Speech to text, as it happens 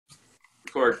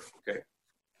Record. Okay.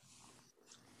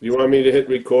 You want me to hit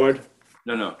record?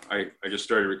 No. I just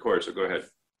started record, so go ahead.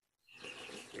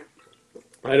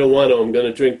 I don't want to. I'm going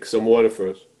to drink some water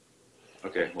first.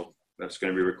 Okay, well, that's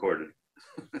going to be recorded.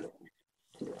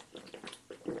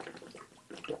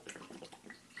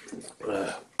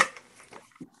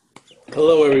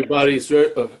 Hello, everybody. It's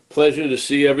a pleasure to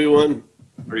see everyone.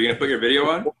 Are you going to put your video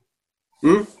on?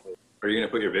 Are you going to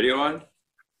put your video on?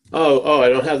 Oh, I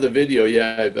don't have the video.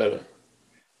 Yeah, I better.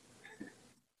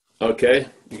 Okay,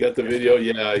 you got the video?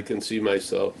 Yeah, I can see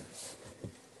myself.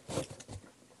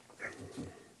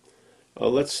 Oh,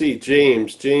 let's see.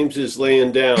 James. James is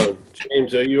laying down.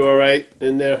 James, are you all right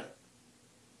in there?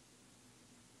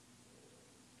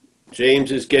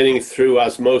 James is getting through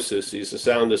osmosis. He's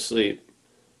sound asleep,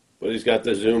 but he's got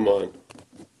the Zoom on.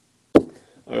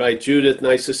 All right, Judith,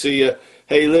 nice to see you.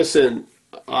 Hey, listen,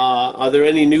 are there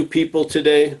any new people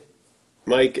today?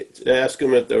 Mike, ask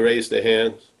them if they raise their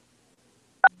hands.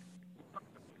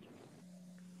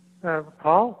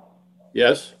 Paul?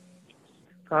 Yes?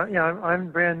 Yeah,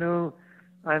 I'm brand new.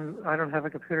 I don't have a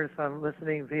computer, so I'm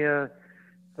listening via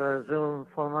the Zoom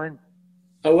phone line.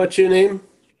 Oh, what's your name?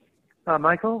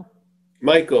 Michael?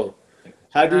 Michael.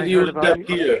 How did you end up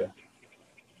here?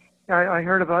 I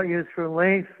heard about you through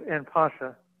Leif and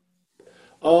Pasha.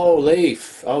 Oh,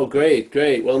 Leif. Oh, great.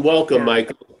 Well, welcome,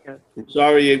 Michael. Yeah. I'm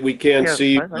sorry we can't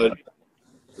see you, but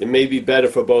it may be better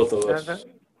for both of us.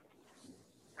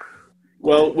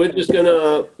 Well, we're just going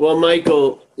to,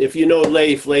 Michael, if you know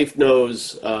Leif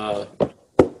knows. All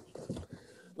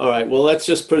right, well, let's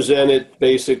just present it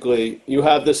basically. You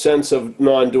have the sense of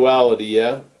non-duality,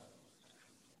 yeah?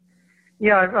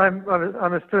 Yeah,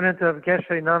 I'm a student of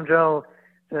Geshe Namgyal,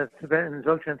 the Tibetan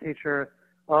Dzogchen teacher.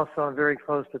 Also, I'm very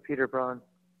close to Peter Braun.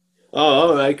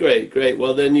 Oh, all right, great.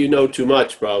 Well, then you know too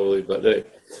much probably, but hey,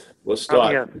 we'll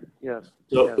start. Yes.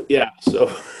 So, yeah,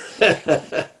 so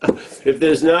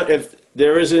if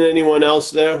there isn't anyone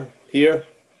else here?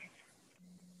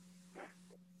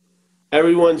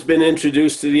 Everyone's been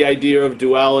introduced to the idea of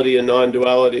duality and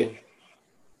non-duality?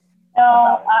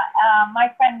 No, my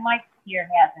friend Mike here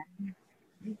hasn't.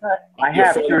 I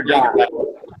have through Donna.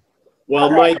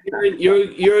 Well, Mike,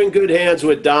 you're in good hands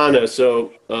with Donna,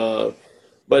 so,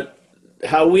 but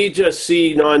how we just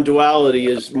see non-duality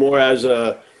is more as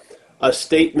a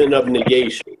statement of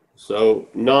negation. So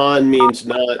non means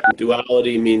not,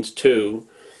 duality means two.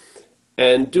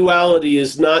 And duality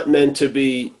is not meant to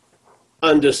be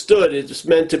understood, it's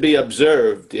meant to be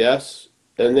observed, yes?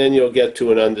 And then you'll get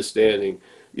to an understanding.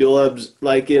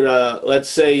 Like let's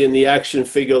say in the action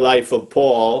figure life of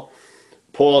Paul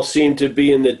seemed to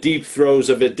be in the deep throes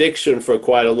of addiction for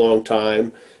quite a long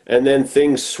time, and then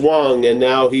things swung and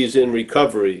now he's in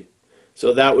recovery.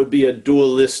 So that would be a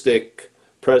dualistic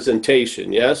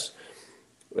presentation, yes?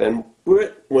 And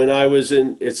when I was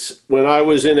in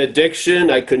addiction,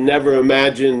 I could never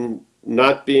imagine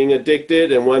not being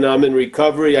addicted, and when I'm in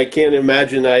recovery, I can't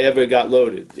imagine I ever got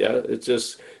loaded. Yeah,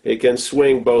 it can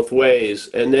swing both ways,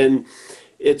 and then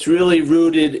it's really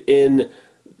rooted in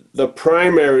the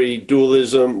primary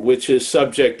dualism, which is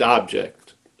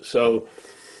subject-object. So,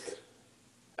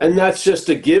 and that's just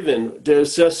a given.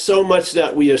 There's just so much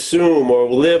that we assume or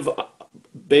live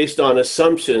based on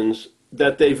assumptions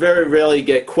that they very rarely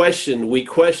get questioned. We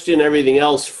question everything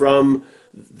else from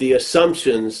the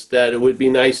assumptions that it would be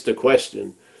nice to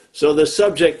question. So the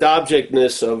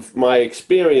subject-objectness of my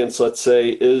experience, let's say,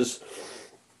 is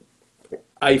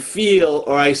I feel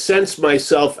or I sense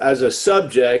myself as a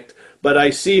subject, but I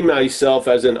see myself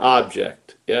as an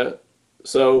object. Yeah.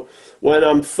 So when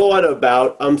I'm thought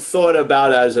about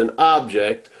as an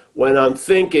object. When I'm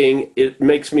thinking, it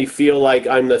makes me feel like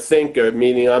I'm the thinker,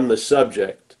 meaning I'm the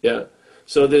subject. Yeah.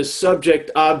 So this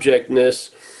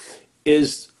subject-objectness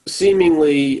is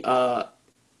seemingly brought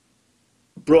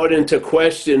into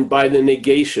question by the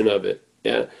negation of it.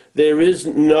 Yeah, there is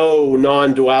no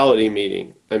non-duality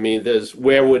meeting. I mean,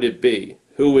 where would it be?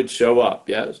 Who would show up?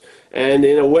 Yes, and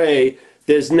in a way,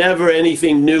 there's never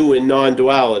anything new in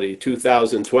non-duality.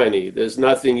 2020. There's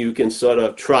nothing you can sort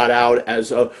of trot out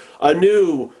as a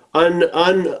new,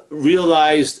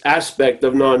 unrealized aspect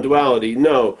of non-duality.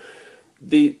 No,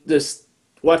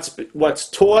 what's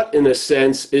taught in a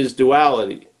sense is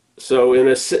duality. So in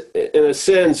a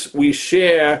sense, we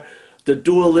share the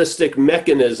dualistic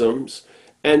mechanisms,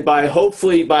 and by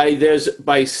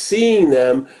seeing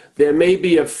them, there may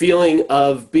be a feeling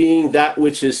of being that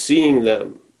which is seeing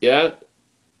them. Yeah.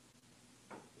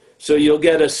 So you'll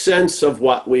get a sense of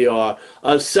what we are,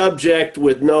 a subject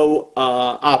with no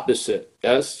opposite.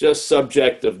 Yes, just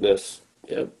subjectiveness.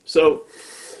 Yeah. So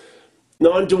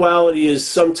non-duality is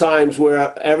sometimes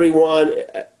where everyone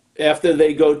after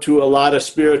they go to a lot of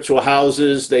spiritual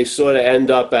houses, they sort of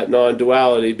end up at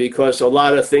non-duality because a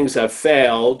lot of things have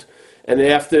failed. And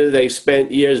after they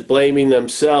spent years blaming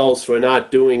themselves for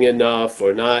not doing enough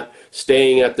or not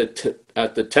staying at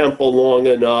the temple long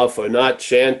enough or not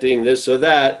chanting this or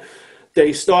that,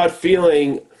 they start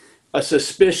feeling a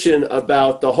suspicion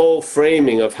about the whole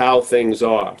framing of how things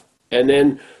are. And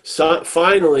then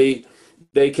finally,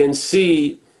 they can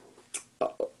see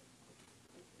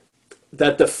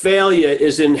that the failure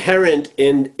is inherent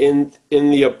in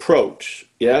the approach,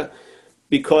 yeah?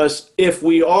 Because if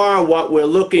we are what we're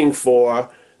looking for,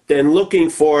 then looking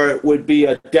for it would be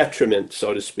a detriment,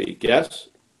 so to speak, yes?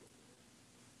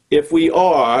 If we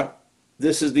are,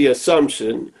 this is the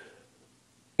assumption,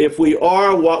 if we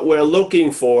are what we're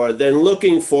looking for, then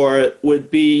looking for it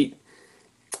would be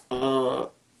a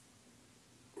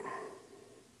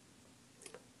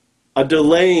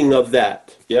delaying of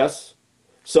that, yes?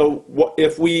 So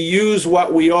if we use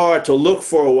what we are to look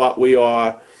for what we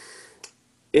are,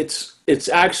 it's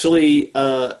actually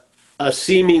a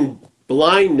seeming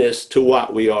blindness to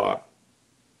what we are.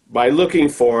 By looking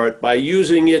for it, by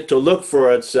using it to look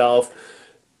for itself,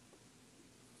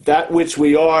 that which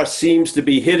we are seems to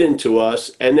be hidden to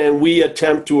us, and then we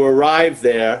attempt to arrive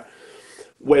there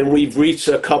when we've reached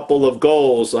a couple of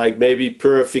goals, like maybe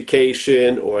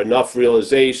purification or enough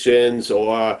realizations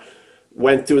or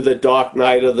went through the dark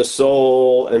night of the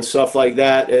soul and stuff like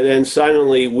that, and then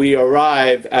suddenly we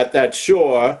arrive at that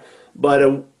shore,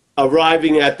 but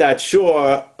arriving at that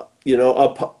shore, you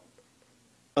know,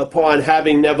 upon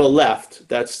having never left.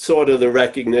 That's sort of the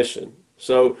recognition.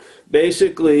 So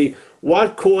basically,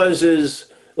 what causes,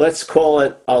 let's call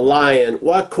it a lion,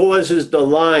 what causes the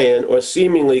lion, or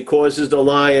seemingly causes the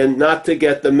lion not to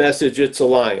get the message it's a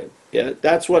lion? Yeah,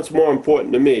 that's what's more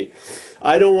important to me.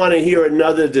 I don't want to hear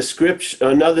another description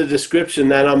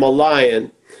that I'm a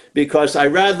lion, because I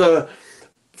rather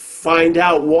find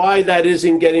out why that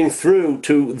isn't getting through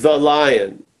to the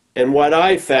lion. And what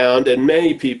I found, and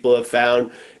many people have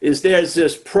found, is there's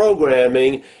this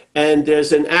programming and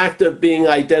there's an act of being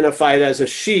identified as a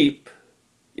sheep,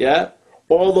 yeah,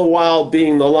 all the while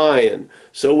being the lion.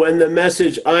 So when the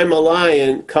message, I'm a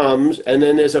lion, comes, and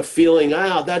then there's a feeling,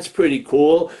 that's pretty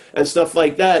cool, and stuff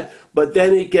like that, but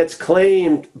then it gets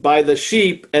claimed by the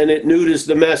sheep and it neuters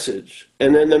the message.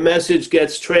 And then the message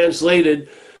gets translated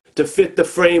to fit the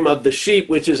frame of the sheep,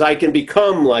 which is I can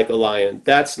become like a lion.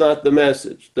 That's not the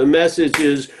message. The message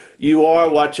is you are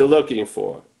what you're looking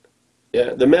for.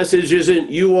 Yeah, the message isn't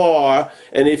you are,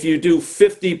 and if you do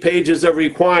 50 pages of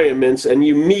requirements and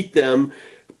you meet them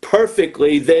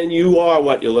perfectly, then you are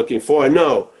what you're looking for.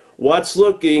 No, what's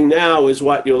looking now is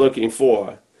what you're looking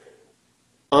for.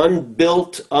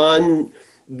 Unbuilt,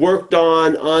 unworked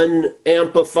on,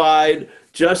 unamplified,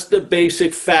 just the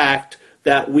basic fact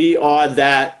that we are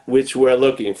that which we're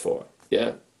looking for.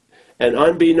 Yeah, and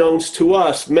unbeknownst to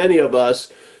us, many of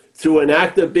us, through an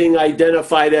act of being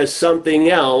identified as something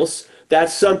else, that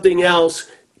something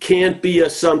else can't be a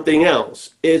something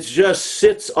else. It just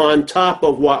sits on top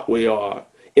of what we are,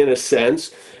 in a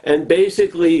sense. And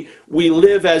basically, we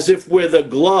live as if we're the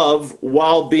glove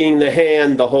while being the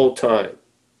hand the whole time.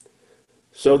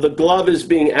 So the glove is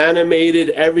being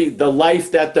animated. The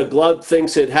life that the glove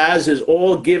thinks it has is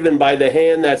all given by the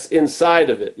hand that's inside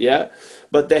of it, yeah?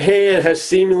 But the hand has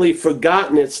seemingly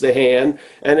forgotten it's the hand,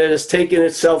 and it has taken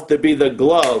itself to be the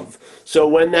glove. So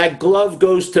when that glove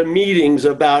goes to meetings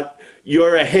about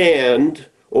you're a hand,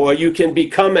 or you can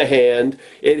become a hand,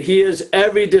 it hears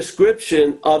every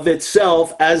description of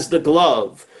itself as the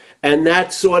glove. And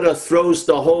that sort of throws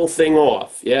the whole thing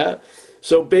off, yeah?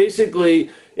 So basically,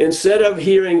 instead of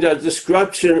hearing the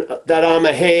description that I'm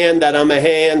a hand, that I'm a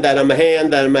hand, that I'm a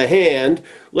hand, that I'm a hand,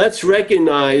 let's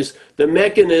recognize the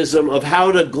mechanism of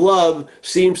how the glove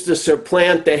seems to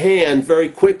supplant the hand very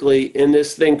quickly in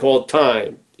this thing called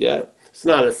time. Yeah, it's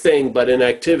not a thing, but an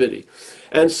activity.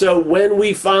 And so when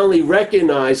we finally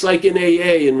recognize, like in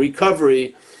AA, in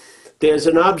recovery, there's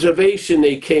an observation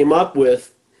they came up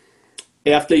with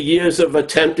after years of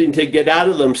attempting to get out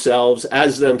of themselves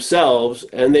as themselves,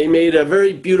 and they made a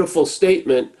very beautiful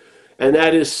statement, and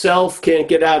that is self can't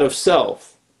get out of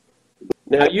self.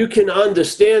 Now, you can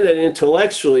understand that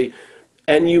intellectually,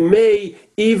 and you may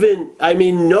even,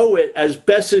 know it as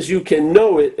best as you can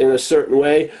know it in a certain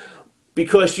way,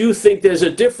 because you think there's a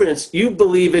difference. You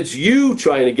believe it's you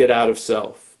trying to get out of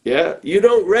self. Yeah? You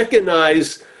don't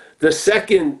recognize the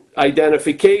second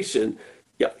identification.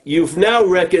 You've now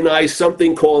recognized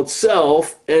something called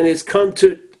self, and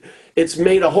it's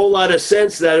made a whole lot of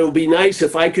sense that it would be nice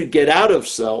if I could get out of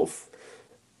self.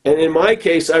 And in my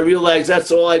case, I realize that's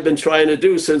all I've been trying to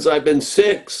do since I've been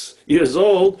 6, years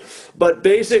old. But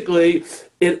basically,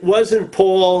 it wasn't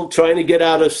Paul trying to get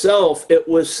out of self. It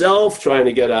was self trying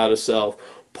to get out of self.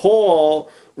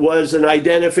 Paul was an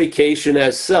identification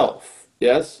as self,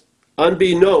 yes?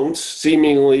 Unbeknownst,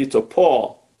 seemingly, to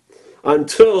Paul,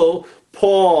 until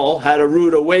Paul had a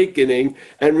rude awakening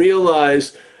and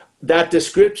realized that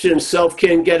description, self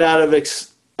can't get out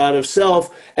of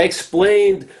self,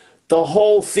 explained the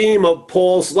whole theme of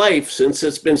Paul's life since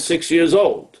it's been 6 years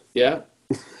old, yeah?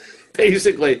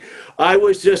 Basically, I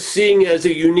was just seeing as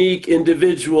a unique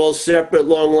individual, separate,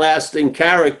 long-lasting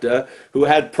character who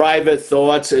had private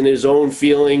thoughts and his own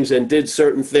feelings and did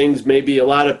certain things maybe a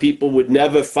lot of people would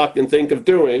never fucking think of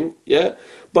doing, yeah?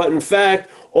 But in fact,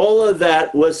 all of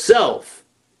that was self.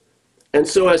 And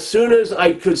so as soon as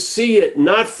I could see it,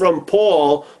 not from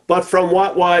Paul, but from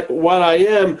what I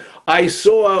am, I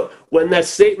saw when that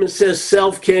statement says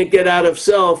self can't get out of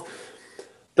self,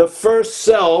 the first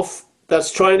self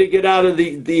that's trying to get out of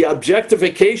the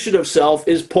objectification of self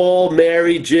is Paul,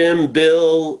 Mary, Jim,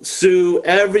 Bill, Sue,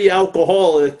 every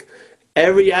alcoholic,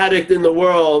 every addict in the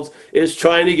world is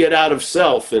trying to get out of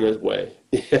self in a way.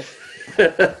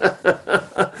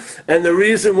 And the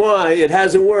reason why it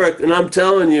hasn't worked, and I'm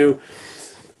telling you,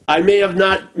 I may have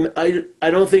not, I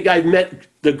don't think I've met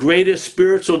the greatest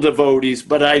spiritual devotees,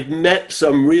 but I've met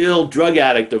some real drug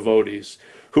addict devotees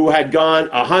who had gone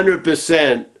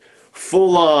 100%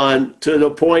 full on to the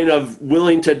point of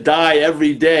willing to die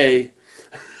every day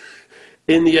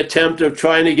in the attempt of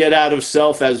trying to get out of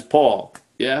self as Paul,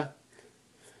 yeah?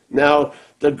 Now,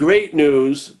 the great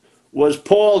news was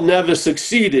Paul never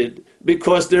succeeded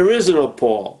because there isn't a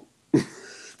Paul.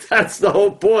 That's the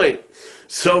whole point.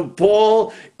 So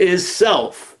Paul is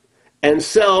self, and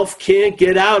self can't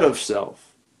get out of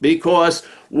self because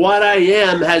what I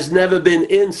am has never been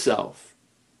in self.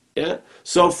 Yeah?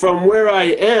 So from where I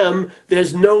am,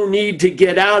 there's no need to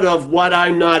get out of what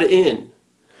I'm not in.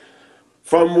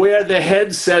 From where the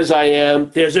head says I am,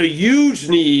 there's a huge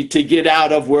need to get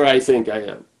out of where I think I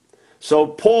am. So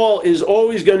Paul is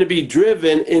always going to be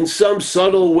driven in some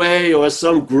subtle way or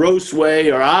some gross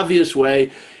way or obvious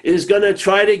way, is going to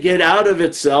try to get out of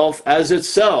itself as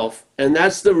itself. And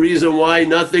that's the reason why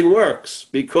nothing works,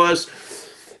 because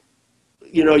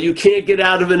you can't get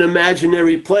out of an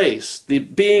imaginary place. The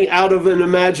being out of an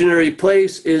imaginary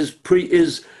place is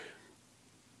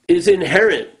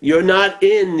inherent. You're not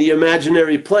in the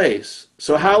imaginary place.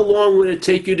 So how long would it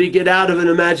take you to get out of an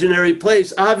imaginary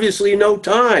place? Obviously no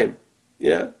time.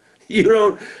 Yeah. You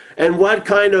don't. And what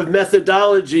kind of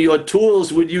methodology or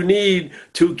tools would you need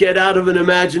to get out of an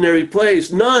imaginary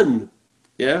place? None.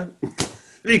 Yeah.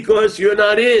 Because you're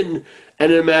not in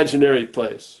an imaginary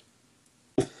place.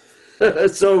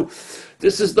 So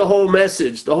this is the whole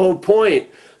message, the whole point.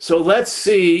 So let's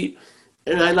see,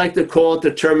 and I like to call it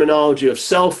the terminology of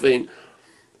selfing.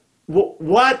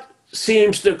 What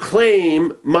seems to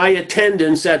claim my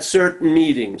attendance at certain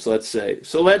meetings, let's say.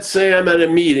 So let's say I'm at a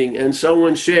meeting and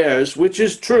someone shares, which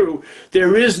is true,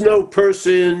 there is no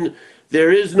person,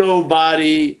 there is no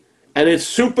body, and it's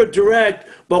super direct,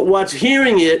 but what's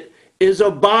hearing it is a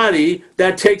body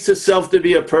that takes itself to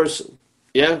be a person.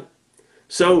 Yeah?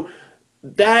 So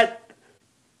that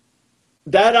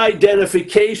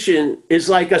identification is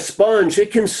like a sponge.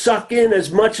 It can suck in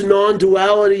as much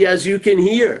non-duality as you can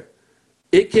hear.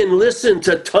 It can listen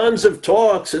to tons of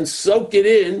talks and soak it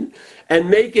in and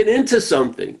make it into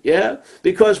something, yeah?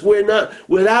 Because we're not,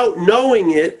 without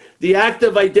knowing it, the act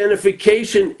of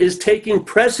identification is taking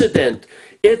precedent.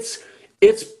 It's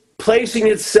placing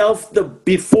itself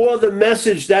before the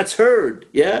message that's heard,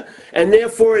 yeah? And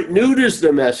therefore it neuters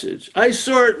the message. I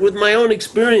saw it with my own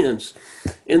experience.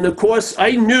 In the course,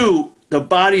 I knew the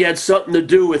body had something to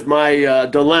do with my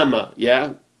dilemma,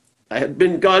 yeah? I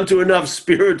had gone to enough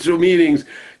spiritual meetings.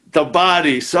 The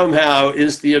body somehow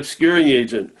is the obscuring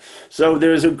agent. So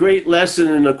there's a great lesson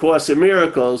in the Course in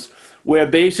Miracles where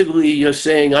basically you're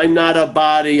saying, I'm not a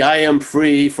body, I am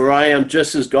free, for I am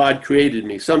just as God created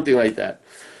me, something like that.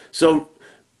 So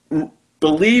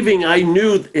believing I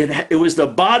knew it was the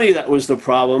body that was the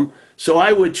problem, so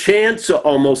I would chant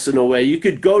almost in a way. You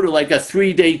could go to like a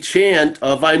 3-day chant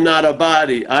of I'm not a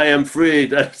body, I am free.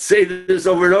 I'd say this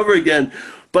over and over again.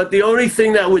 But the only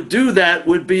thing that would do that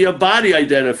would be a body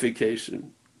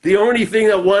identification. The only thing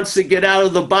that wants to get out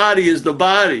of the body is the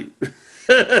body.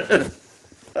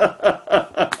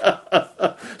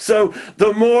 So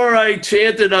the more I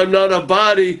chanted I'm not a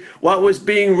body, what was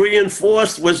being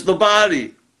reinforced was the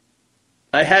body.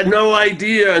 I had no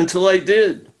idea until I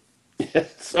did.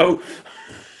 So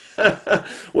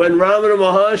when Ramana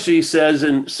Maharshi says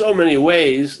in so many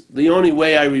ways, the only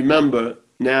way I remember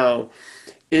now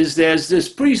is there's this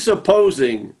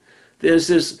presupposing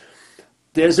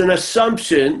there's an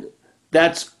assumption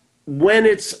that's when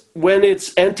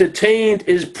it's entertained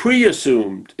is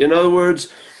pre-assumed. In other words,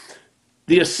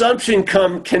 the assumption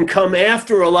can come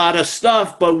after a lot of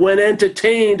stuff, but when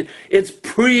entertained, it's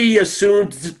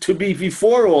pre-assumed to be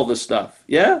before all the stuff.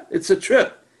 Yeah, it's a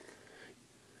trip.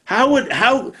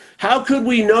 How could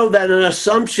we know that an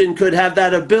assumption could have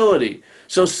that ability?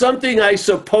 So something I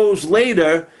suppose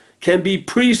later can be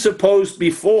presupposed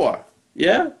before.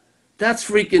 Yeah, that's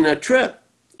freaking a trip.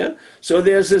 Yeah? So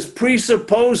there's this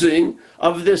presupposing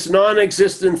of this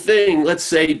non-existent thing, let's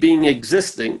say being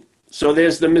existing. So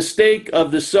there's the mistake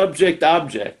of the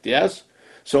subject-object, yes?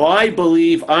 So I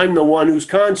believe I'm the one who's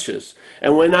conscious.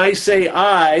 And when I say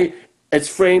I, it's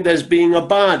framed as being a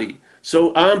body.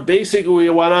 So I'm basically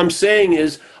what I'm saying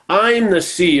is I'm the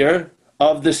seer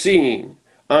of the seeing.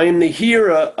 I'm the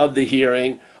hearer of the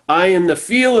hearing. I am the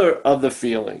feeler of the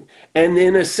feeling. And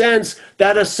in a sense,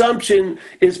 that assumption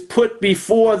is put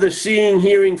before the seeing,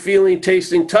 hearing, feeling,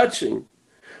 tasting, touching.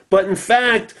 But in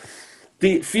fact,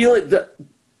 the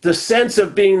sense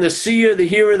of being the seer, the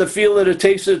hearer, the feeler, the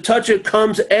taster, the toucher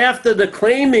comes after the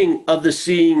claiming of the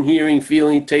seeing, hearing,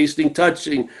 feeling, tasting,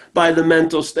 touching by the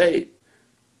mental state.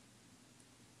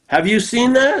 Have you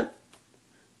seen that?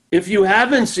 If you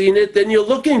haven't seen it, then you're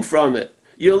looking from it.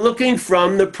 You're looking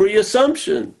from the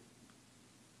pre-assumption.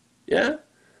 Yeah?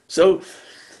 So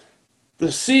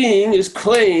the seeing is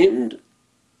claimed,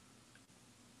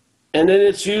 and then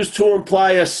it's used to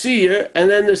imply a seer, and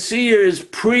then the seer is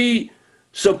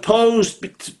presupposed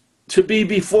to be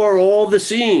before all the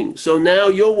seeing. So now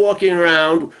you're walking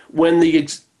around when the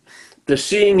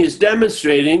seeing is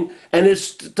demonstrating, and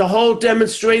it's the whole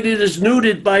demonstrated is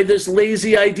neutered by this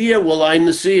lazy idea, well, I'm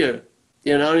the seer.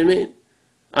 You know what I mean?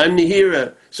 I'm the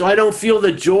hearer. So I don't feel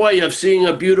the joy of seeing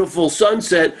a beautiful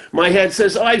sunset. My head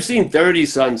says, oh, I've seen 30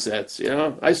 sunsets, you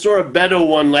know. I saw a better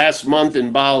one last month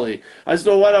in Bali. I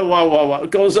saw what.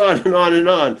 It goes on and on and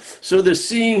on. So the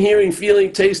seeing, hearing,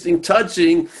 feeling, tasting,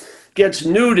 touching gets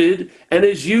neutered and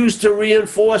is used to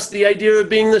reinforce the idea of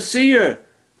being the seer,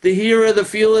 the hearer, the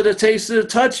feeler, the taster, the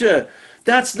toucher.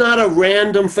 That's not a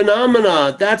random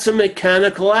phenomenon. That's a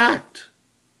mechanical act.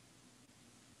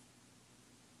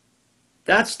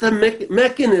 That's the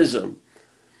mechanism.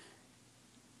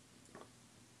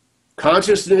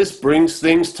 Consciousness brings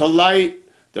things to light.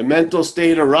 The mental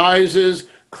state arises,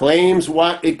 claims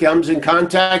what it comes in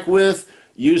contact with,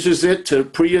 uses it to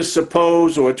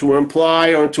presuppose or to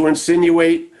imply or to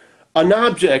insinuate an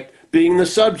object being the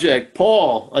subject,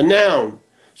 Paul, a noun.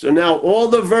 So now all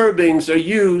the verbings are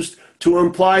used to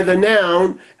imply the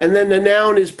noun, and then the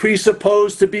noun is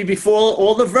presupposed to be before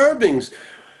all the verbings.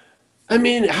 I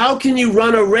mean, how can you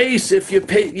run a race if you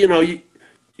pay,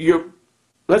 you're,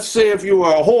 let's say if you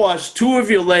are a horse, 2 of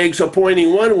your legs are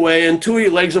pointing one way and 2 of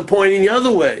your legs are pointing the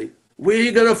other way. Where are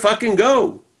you going to fucking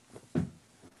go?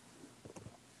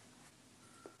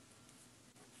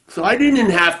 So I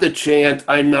didn't have to chant,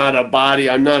 I'm not a body,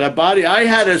 I'm not a body. I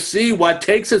had to see what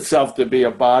takes itself to be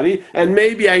a body, and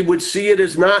maybe I would see it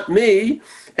as not me,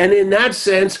 and in that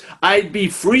sense, I'd be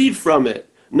freed from it.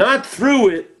 Not through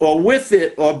it or with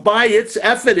it or by its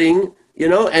efforting,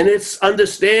 and its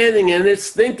understanding and its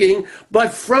thinking,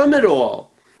 but from it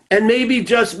all. And maybe,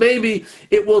 just maybe,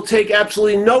 it will take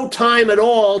absolutely no time at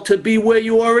all to be where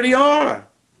you already are.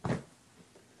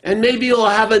 And maybe it'll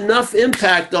have enough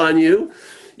impact on you,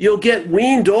 you'll get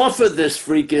weaned off of this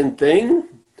freaking thing,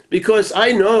 because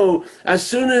I know as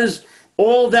soon as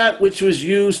all that which was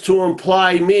used to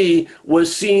imply me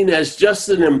was seen as just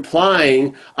an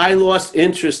implying, I lost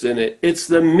interest in it. It's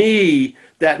the me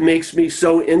that makes me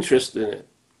so interested in it.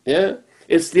 Yeah?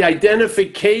 It's the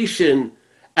identification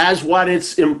as what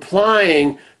it's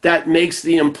implying that makes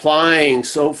the implying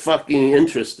so fucking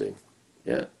interesting.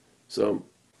 Yeah? So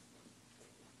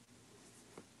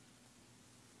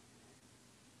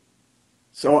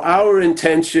our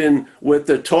intention with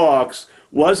the talks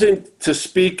wasn't to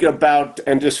speak about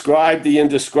and describe the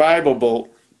indescribable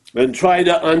and try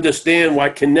to understand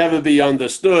what can never be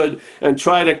understood and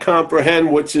try to comprehend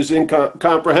which is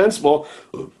incomprehensible,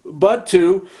 but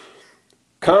to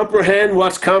comprehend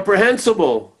what's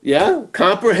comprehensible. Yeah?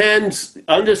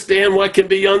 Understand what can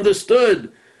be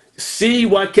understood. See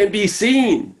what can be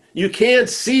seen. You can't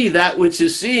see that which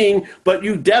is seen, but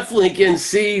you definitely can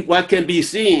see what can be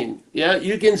seen. Yeah,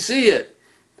 you can see it.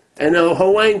 And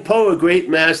Huang Po, a great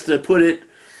master, put it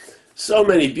so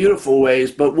many beautiful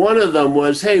ways, but one of them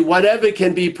was, hey, whatever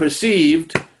can be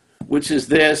perceived, which is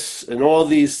this and all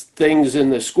these things in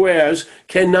the squares,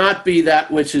 cannot be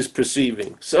that which is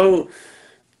perceiving. So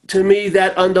to me,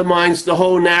 that undermines the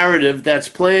whole narrative that's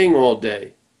playing all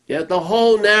day. Yeah, the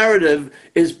whole narrative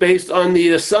is based on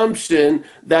the assumption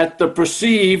that the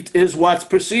perceived is what's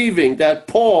perceiving, that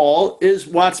Paul is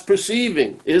what's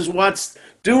perceiving, is what's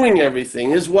doing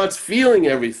everything, is what's feeling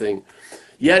everything.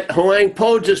 Yet Huang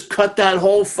Po just cut that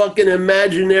whole fucking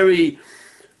imaginary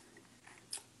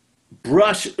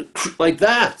brush like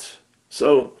that.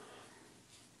 So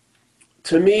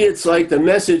to me, it's like the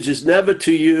message is never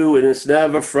to you and it's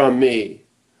never from me.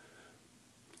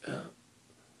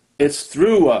 It's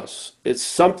through us. It's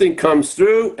something comes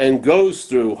through and goes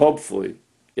through, hopefully.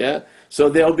 Yeah? So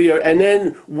there'll be, and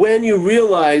then when you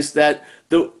realize that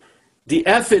the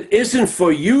effort isn't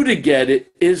for you to get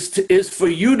it, is for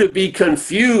you to be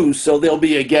confused, so there'll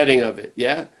be a getting of it.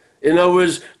 Yeah? In other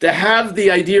words, to have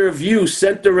the idea of you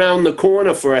sent around the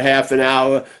corner for a half an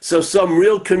hour so some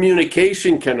real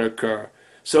communication can occur.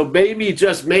 So maybe,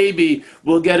 just maybe,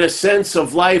 we'll get a sense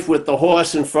of life with the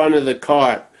horse in front of the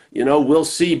cart. You know, we'll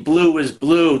see blue is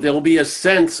blue. There'll be a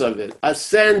sense of it, a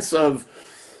sense of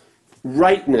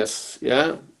rightness,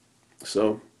 yeah?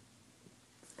 So,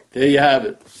 there you have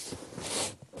it.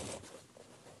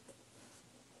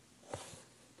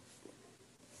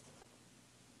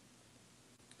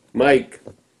 Mike,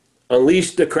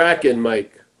 unleash the Kraken,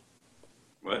 Mike.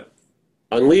 What?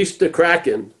 Unleash the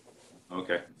Kraken.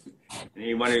 Okay.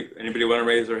 Anybody want to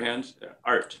raise their hands?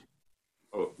 Art.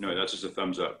 Oh, no, that's just a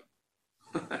thumbs up.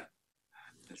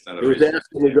 It's not a He was raise.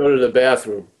 asking to go to the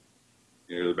bathroom.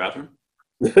 You go to the bathroom?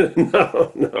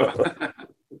 No.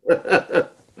 Oh.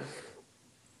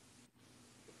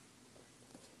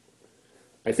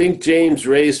 I think James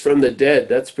raised from the dead.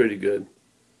 That's pretty good.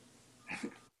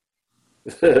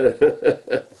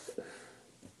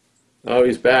 Oh,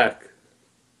 he's back.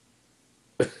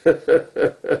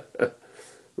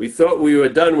 We thought we were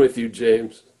done with you,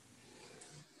 James.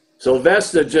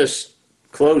 Sylvester just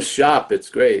closed shop. It's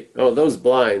great. Oh, those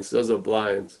blinds. Those are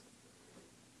blinds.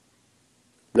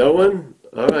 No one?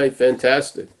 All right,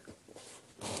 fantastic.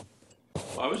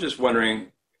 Well, I was just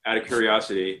wondering, out of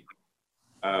curiosity,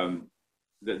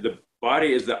 the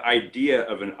body is the idea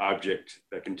of an object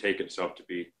that can take itself to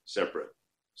be separate.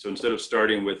 So instead of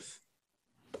starting with,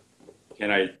 can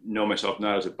I know myself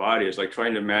not as a body, it's like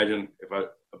trying to imagine if a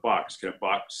box, can a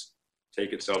box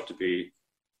take itself to be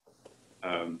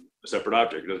a separate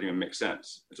object? It doesn't even make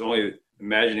sense. It's only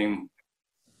imagining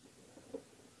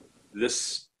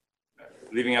this,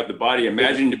 leaving out the body,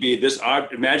 imagining to be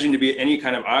imagining to be any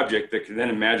kind of object that can then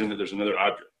imagine that there's another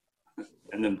object,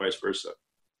 and then vice versa.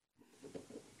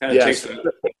 Kind of Yes.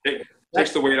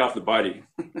 takes the weight off the body.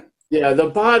 Yeah, the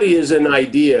body is an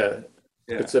idea.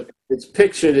 Yeah. It's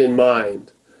pictured in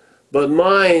mind. But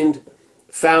mind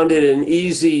found it an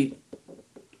easy,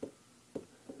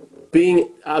 being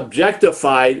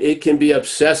objectified, it can be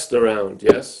obsessed around,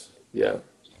 yes? Yeah.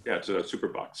 Yeah, it's a super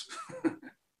box. Yeah,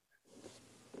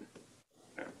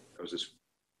 that was just.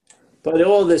 But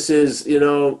all this is,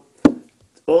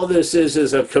 all this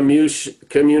is a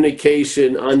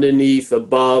communication underneath,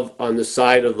 above, on the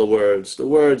side of the words. The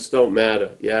words don't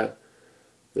matter, yeah?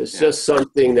 It's just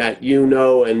something that you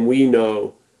know and we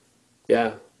know,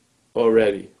 yeah,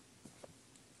 already.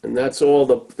 And that's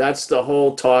the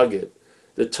whole target.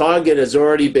 The target has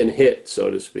already been hit,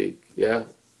 so to speak, yeah?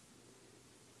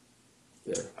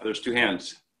 Yeah. There's two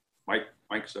hands.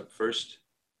 Mike's up first.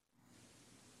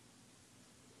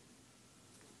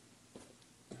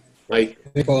 Mike,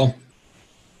 Hey, Paul.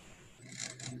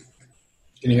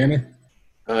 Can you hear me?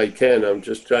 I can. I'm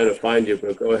just trying to find you,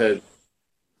 but go ahead.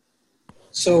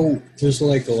 So there's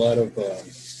like a lot of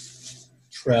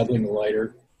traveling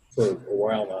lighter for a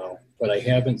while now, but I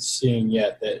haven't seen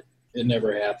yet that it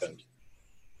never happened.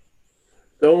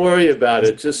 Don't worry about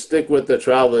it. Just stick with the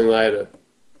traveling lighter.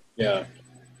 Yeah,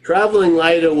 Traveling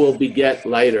lighter will beget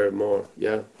lighter more,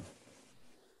 yeah?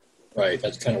 right.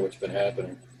 That's kind of what's been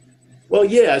happening. Well,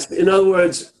 yes. In other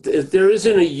words, there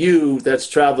isn't a you that's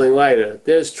traveling lighter.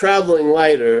 There's traveling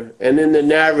lighter, and in the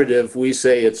narrative, we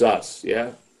say it's us,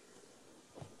 yeah?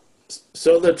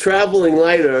 So the traveling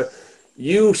lighter,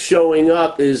 you showing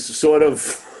up is sort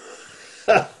of...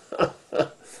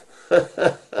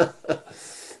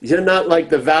 You're not like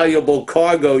the valuable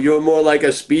cargo. You're more like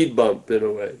a speed bump, in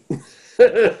a way.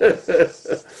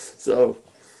 So,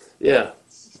 yeah.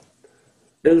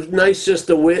 It was nice just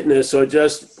to witness or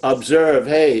just observe,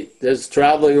 hey, there's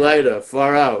traveling lighter,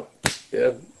 far out.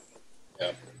 Yeah.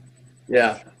 Yeah.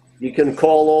 Yeah. You can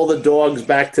call all the dogs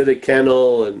back to the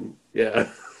kennel and, yeah.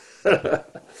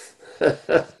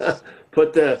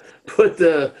 Put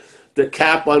the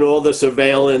cap on all the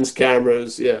surveillance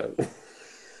cameras, yeah.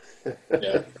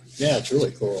 Yeah, yeah. It's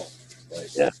really cool. Like,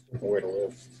 Yeah. different way to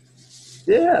live.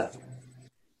 Yeah.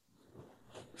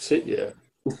 Sit, yeah.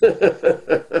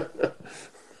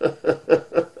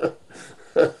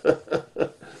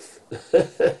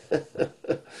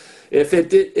 If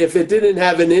it didn't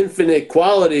have an infinite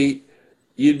quality,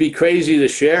 you'd be crazy to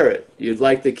share it. You'd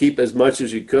like to keep as much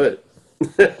as you could.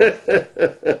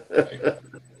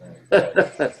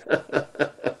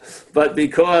 But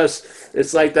because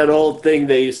it's like that old thing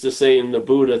they used to say in the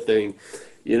Buddha thing,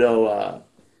 you know,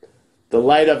 the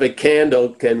light of a candle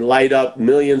can light up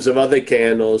millions of other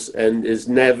candles and is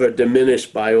never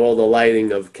diminished by all the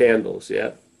lighting of candles.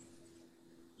 Yeah.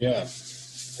 Yeah.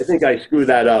 I think I screwed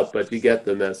that up, but you get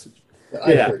the message.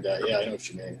 I Yeah. heard that. Yeah, I know what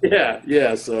you mean.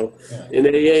 Yeah. So Yeah. in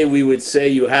AA, we would say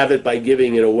you have it by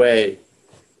giving it away.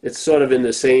 It's sort of in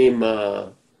the same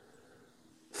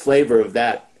flavor of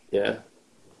that. Yeah.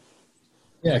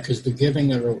 Yeah, because the giving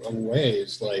it away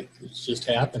is like, it's just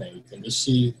happening. You can just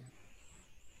see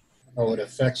how it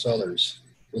affects others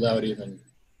without even,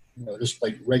 just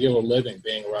like regular living,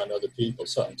 being around other people,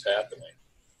 something's happening.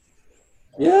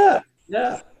 Yeah.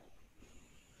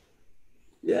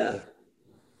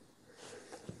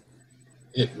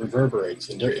 It reverberates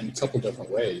in a couple different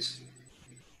ways.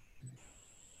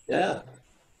 Yeah.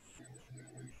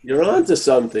 You're onto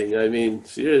something. I mean,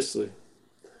 seriously.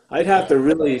 I'd have to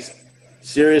really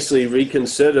seriously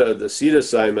reconsider the seat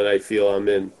assignment I feel I'm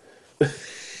in.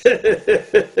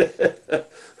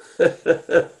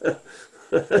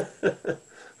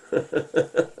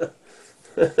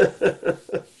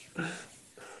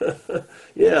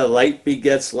 Yeah, light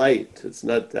begets light. It's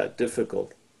not that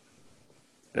difficult.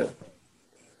 Yeah.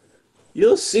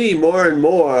 You'll see more and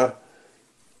more.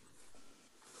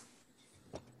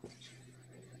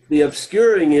 The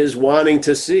obscuring is wanting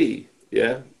to see.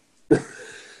 Yeah.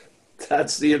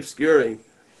 That's the obscuring.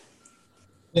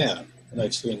 Yeah, and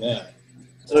I've seen that.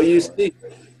 So you see,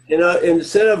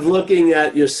 instead of looking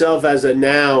at yourself as a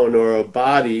noun or a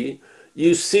body,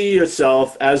 you see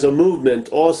yourself as a movement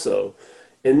also.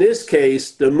 In this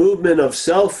case, the movement of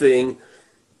selfing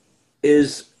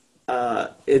is,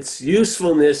 its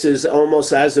usefulness is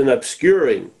almost as an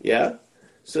obscuring, yeah?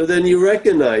 So then you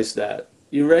recognize that.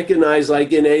 You recognize,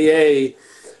 like in AA,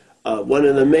 one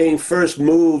of the main first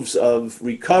moves of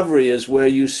recovery is where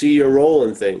you see your role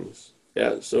in things.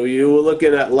 Yeah, so you were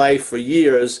looking at life for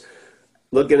years,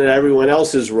 looking at everyone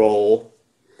else's role,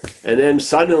 and then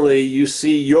suddenly you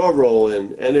see your role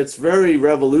in, and it's very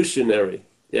revolutionary.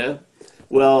 Yeah,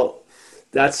 well,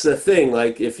 that's the thing.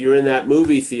 Like if you're in that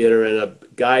movie theater and a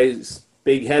guy's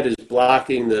big head is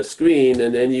blocking the screen,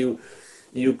 and then you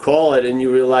call it and you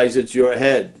realize it's your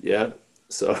head. Yeah,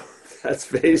 so that's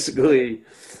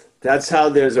how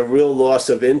there's a real loss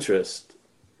of interest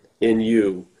in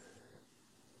you.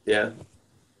 Yeah.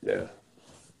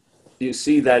 You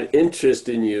see that interest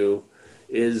in you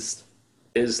is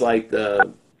like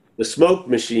the smoke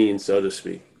machine, so to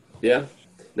speak. Yeah.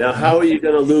 Now, how are you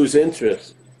going to lose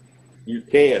interest? You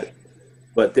can't.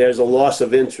 But there's a loss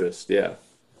of interest. Yeah.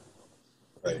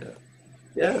 Right.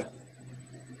 Yeah.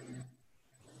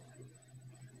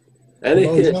 And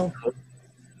it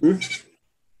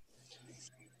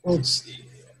Well,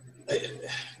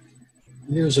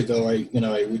 years ago, I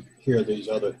would hear these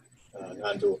other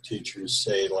non-dual teachers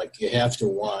say, like, you have to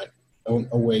want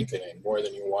awakening more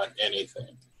than you want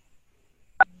anything.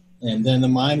 And then the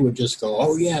mind would just go,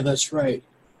 oh, yeah, that's right.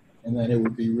 And then it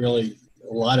would be really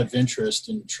a lot of interest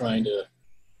in trying to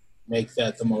make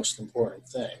that the most important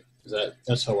thing.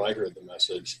 That's how I heard the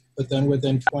message. But then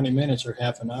within 20 minutes or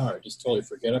half an hour, just totally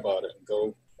forget about it and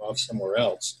go off somewhere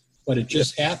else. But it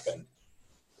just happened.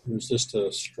 It was just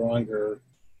a stronger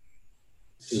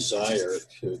desire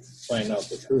to find out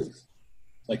the truth.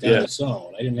 Like on its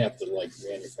own. I didn't have to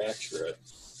manufacture it.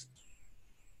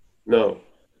 No.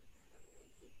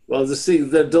 Well,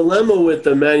 the dilemma with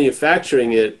the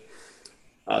manufacturing it,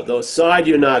 the side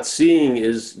you're not seeing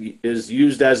is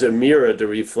used as a mirror to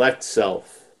reflect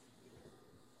self.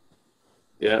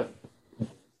 Yeah. Do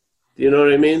you know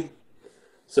what I mean?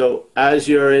 So as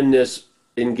you're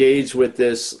engaged with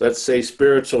this, let's say,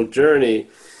 spiritual journey,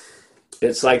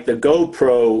 it's like the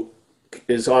GoPro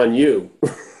is on you.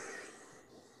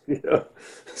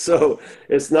 So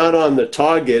it's not on the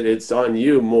target, it's on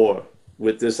you more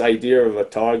with this idea of a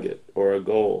target or a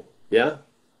goal. Yeah?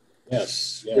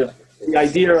 Yes. Yeah. The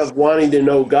idea of wanting to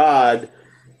know God,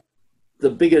 the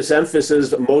biggest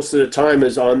emphasis most of the time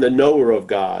is on the knower of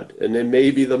God. And then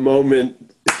maybe the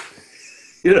moment,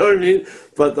 you know what I mean?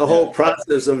 But the whole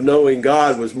process of knowing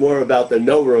God was more about the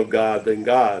knower of God than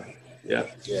God. Yeah.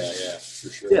 Yeah, for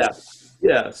sure.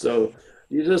 Yeah. So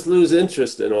you just lose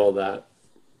interest in all that.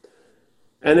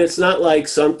 And it's not like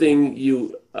something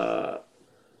you,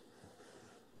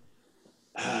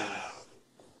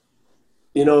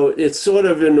 you know, it's sort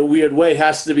of in a weird way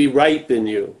has to be right in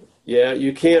you. Yeah,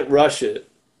 you can't rush it.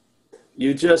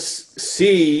 You just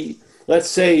see, let's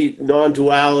say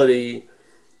non-duality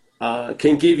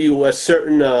can give you a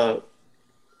certain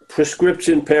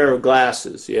prescription pair of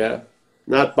glasses, yeah?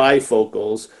 Not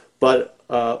bifocals, but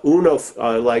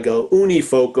like a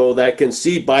unifocal that can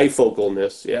see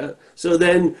bifocalness, yeah? So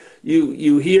then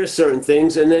you hear certain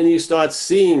things and then you start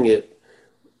seeing it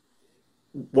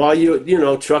while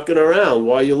you're trucking around,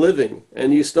 while you're living.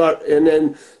 And you start, and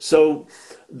then, so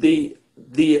the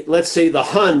let's say the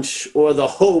hunch or the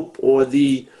hope or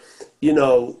the,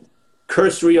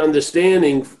 cursory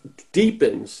understanding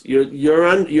deepens. You're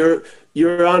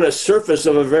on a surface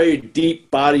of a very deep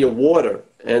body of water,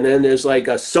 and then there's like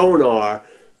a sonar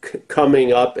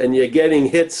coming up, and you're getting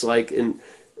hits like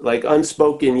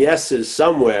unspoken yeses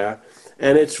somewhere,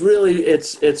 and it's really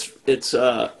it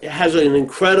has an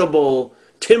incredible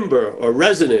timbre or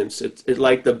resonance. It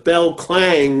like the bell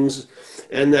clangs,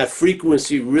 and that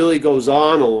frequency really goes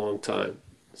on a long time.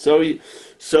 So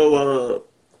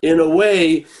in a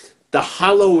way, the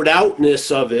hollowed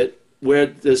outness of it, where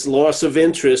there's loss of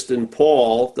interest in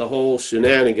Paul, the whole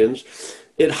shenanigans,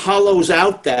 it hollows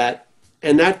out that,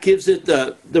 and that gives it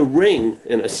the ring,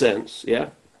 in a sense, yeah?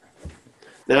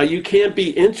 Now, you can't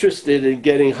be interested in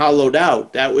getting hollowed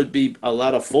out. That would be a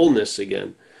lot of fullness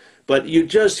again. But you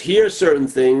just hear certain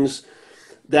things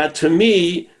that, to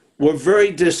me, were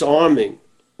very disarming.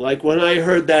 Like when I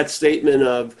heard that statement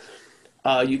of,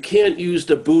 you can't use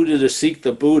the Buddha to seek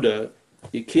the Buddha,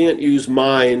 you can't use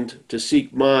mind to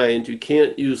seek mind, you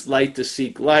can't use light to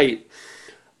seek light.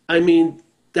 I mean,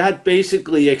 that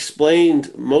basically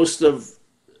explained most of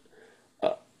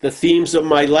the themes of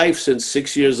my life since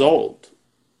 6 years old.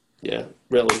 Yeah,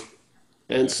 really.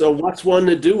 And so what's one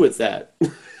to do with that?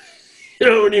 You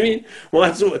know what I mean?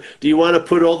 Do you want to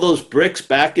put all those bricks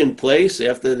back in place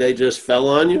after they just fell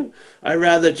on you? I'd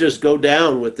rather just go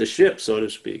down with the ship, so to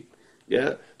speak.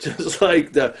 Yeah, just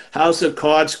like the house of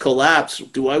cards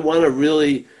collapsed. Do I want to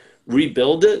really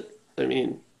rebuild it? I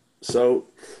mean, so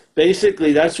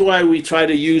basically that's why we try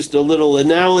to use the little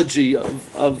analogy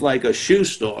of like a shoe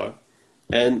store.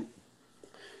 And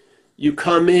you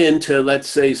come into, let's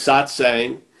say,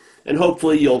 satsang, and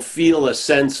hopefully you'll feel a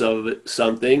sense of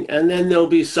something. And then there'll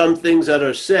be some things that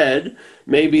are said.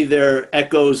 Maybe they're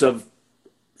echoes of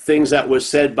things that were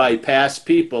said by past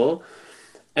people.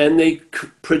 And they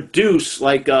produce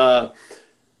like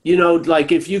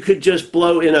like if you could just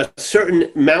blow in a certain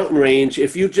mountain range,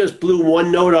 if you just blew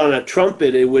one note on a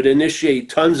trumpet, it would initiate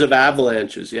tons of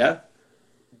avalanches, yeah?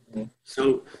 Mm-hmm.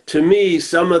 So to me,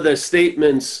 some of the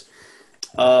statements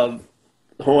of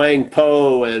Huang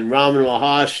Po and Ramana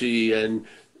Maharshi and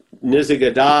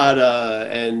Nisargadatta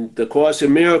and the Course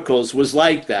in Miracles was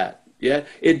like that, yeah?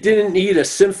 It didn't need a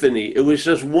symphony. It was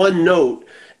just one note.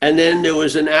 And then there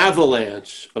was an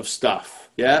avalanche of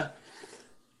stuff, yeah?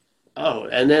 Oh,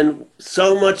 and then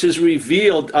so much is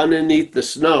revealed underneath the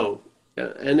snow.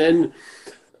 Yeah? And then,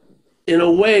 in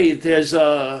a way,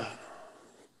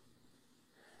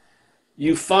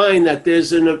 you find that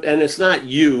and it's not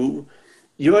you,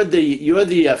 you're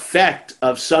the effect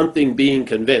of something being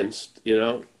convinced,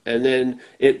 And then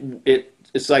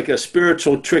it's like a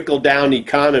spiritual trickle-down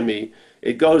economy.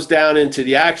 It goes down into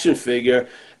the action figure,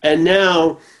 and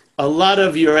now a lot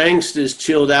of your angst is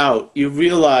chilled out. You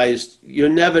realize you're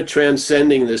never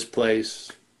transcending this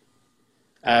place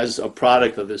as a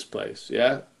product of this place,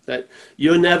 yeah? That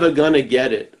you're never going to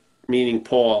get it, meaning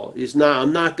Paul.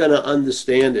 I'm not going to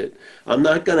understand it. I'm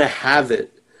not going to have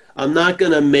it. I'm not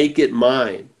going to make it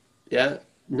mine, yeah?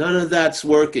 None of that's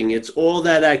working. It's all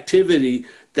that activity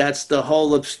that's the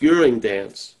whole obscuring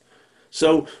dance.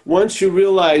 So once you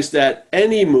realize that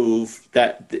any move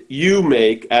that you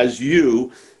make as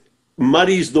you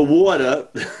muddies the water,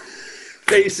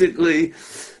 basically,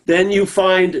 then you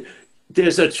find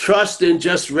there's a trust in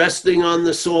just resting on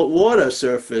the salt water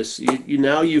surface.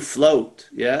 Now you float,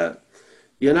 yeah?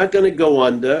 You're not going to go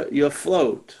under, you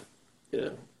float,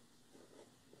 yeah?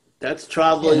 That's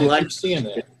traveling like seeing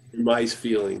that. In my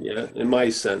feeling, yeah? In my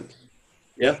sense,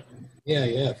 yeah?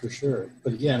 Yeah, for sure.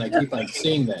 But again, I keep on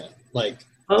seeing that.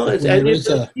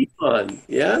 Keep on,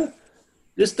 yeah?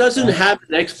 This doesn't have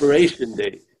an expiration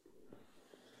date.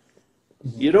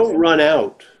 You don't run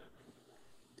out.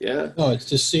 Yeah. No, it's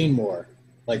just seeing more.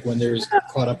 Like when there's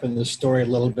caught up in the story a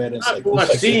little bit, it's not more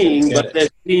seeing, but they're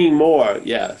seeing more.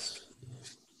 Yes.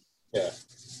 Yeah.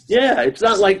 Yeah, it's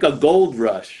not like a gold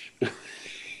rush.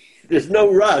 There's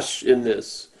no rush in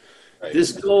this. Right.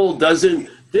 This gold doesn't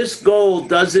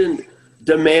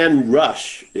demand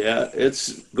rush. Yeah,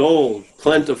 it's gold,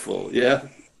 plentiful. Yeah,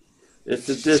 it's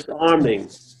a disarming.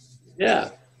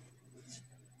 Yeah.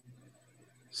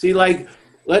 See, like,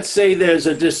 let's say there's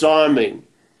a disarming.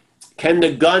 Can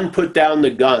the gun put down the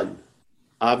gun?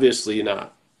 Obviously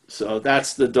not. So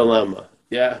that's the dilemma.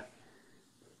 Yeah.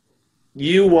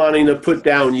 You wanting to put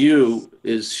down you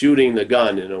is shooting the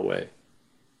gun in a way.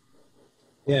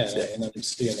 Yeah, and I'm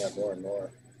seeing that more and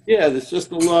more. Yeah, there's just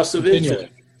the loss of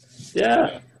interest.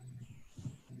 Yeah.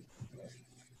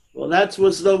 Well, that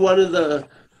was one of the,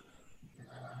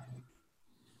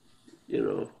 you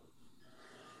know.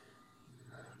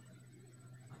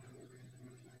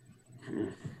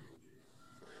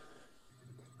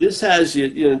 This has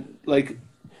you like,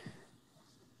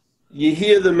 you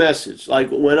hear the message. Like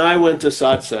when I went to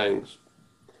satsangs,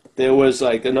 there was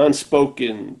like an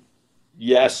unspoken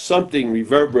yes, something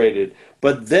reverberated.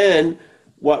 But then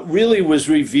what really was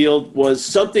revealed was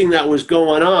something that was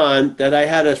going on that I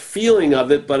had a feeling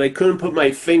of it, but I couldn't put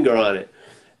my finger on it.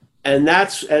 And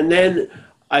then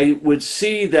I would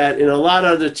see that in a lot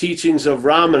of the teachings of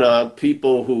Ramana,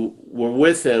 people who were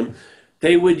with him,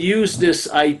 they would use this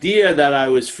idea that I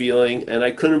was feeling and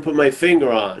I couldn't put my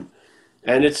finger on.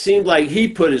 And it seemed like he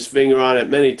put his finger on it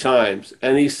many times.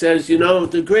 And he says,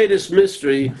 the greatest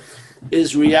mystery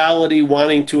is reality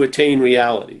wanting to attain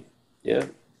reality. Yeah.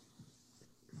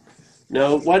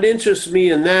 Now, what interests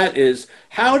me in that is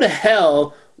how the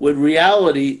hell would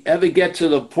reality ever get to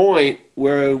the point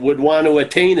where it would want to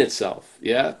attain itself?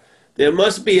 Yeah. There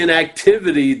must be an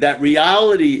activity that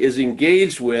reality is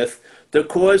engaged with to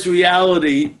cause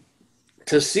reality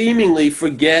to seemingly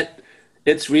forget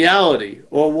its reality.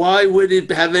 Or why would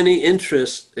it have any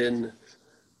interest in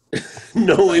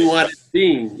knowing what it's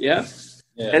being? Yeah?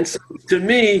 And so to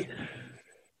me,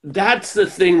 that's the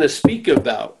thing to speak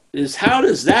about, is how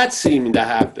does that seem to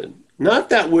happen? Not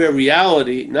that we're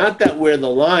reality, not that we're the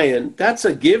lion, that's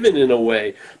a given in a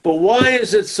way. But why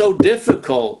is it so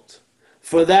difficult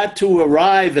for that to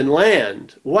arrive and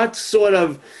land? What sort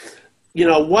of,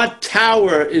 what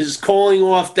tower is calling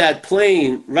off that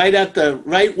plane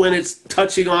right when it's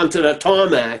touching onto the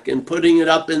tarmac and putting it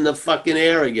up in the fucking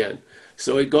air again?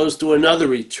 So it goes to another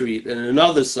retreat and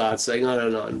another satsang, on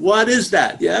and on. What is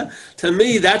that? Yeah? To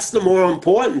me, that's the more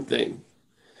important thing.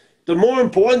 The more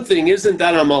important thing isn't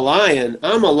that I'm a lion.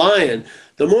 I'm a lion.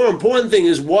 The more important thing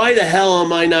is, why the hell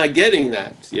am I not getting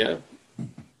that? Yeah?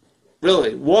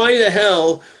 Really, why the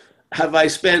hell have I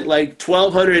spent like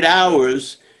 1,200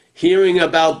 hours hearing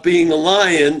about being a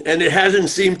lion and it hasn't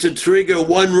seemed to trigger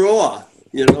one raw?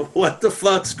 What the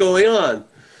fuck's going on?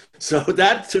 So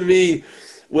that to me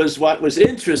was what was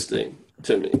interesting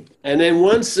to me. And then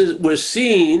once it was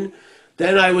seen,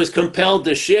 then I was compelled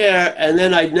to share, and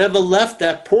then I never left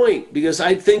that point because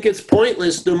I think it's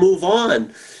pointless to move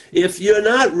on. If you're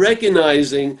not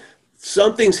recognizing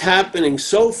something's happening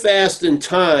so fast in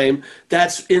time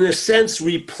that's in a sense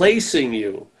replacing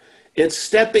you, it's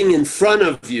stepping in front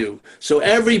of you. So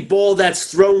every ball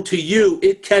that's thrown to you,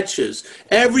 it catches.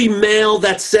 Every mail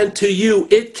that's sent to you,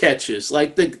 it catches,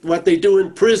 like what they do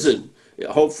in prison.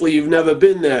 Hopefully you've never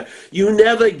been there. You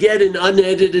never get an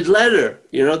unedited letter.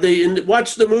 They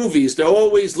watch the movies. They're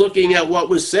always looking at what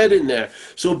was said in there.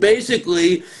 So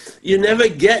basically, you're never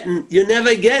getting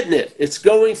it. It's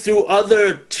going through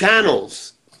other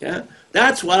channels. Yeah,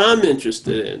 that's what I'm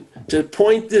interested in, to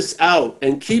point this out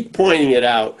and keep pointing it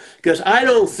out, because I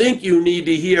don't think you need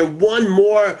to hear one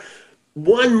more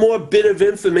bit of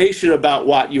information about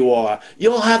what you are.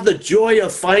 You'll have the joy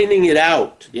of finding it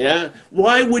out. Yeah.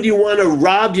 Why would you want to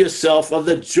rob yourself of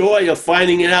the joy of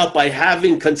finding it out by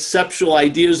having conceptual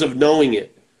ideas of knowing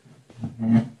it?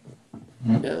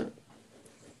 Yeah.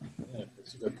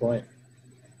 That's a good point.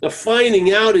 The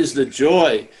finding out is the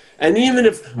joy. And even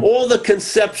if all the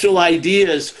conceptual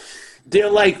ideas,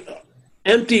 they're like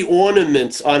empty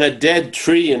ornaments on a dead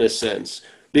tree in a sense,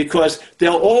 because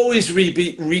they'll always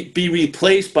be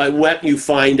replaced by what you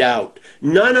find out.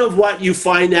 None of what you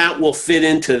find out will fit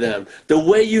into them. The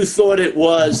way you thought it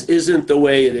was isn't the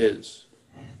way it is.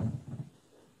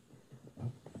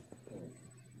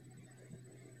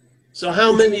 So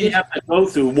how many do you have to go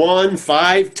through? 1,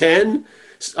 5, 10?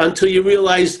 Until you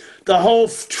realize the whole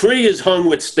tree is hung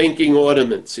with stinking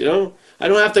ornaments, I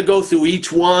don't have to go through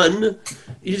each one.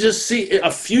 You just see,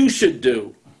 a few should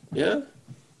do, yeah?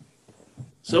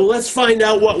 So let's find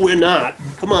out what we're not.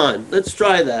 Come on, let's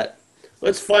try that.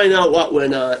 Let's find out what we're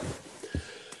not.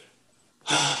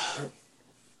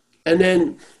 And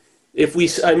then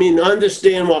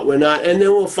understand what we're not, and then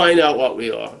we'll find out what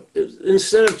we are.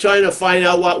 Instead of trying to find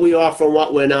out what we are from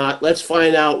what we're not, let's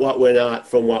find out what we're not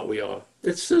from what we are.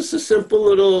 It's just a simple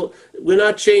little, we're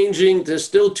not changing. There's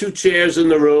still 2 chairs in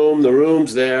the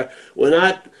room's there. We're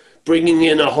not bringing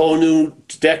in a whole new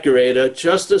decorator,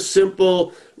 just a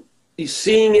simple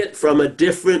seeing it from a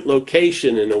different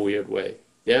location in a weird way.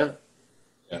 Yeah?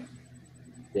 Yeah.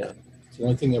 Yeah. It's the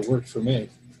only thing that worked for me.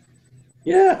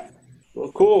 Yeah.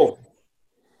 Well, cool.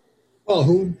 Well,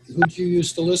 who'd you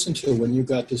used to listen to when you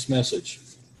got this message?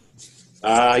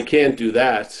 I can't do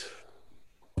that.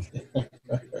 I've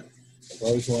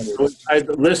always wondered. I'm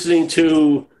listening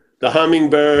to the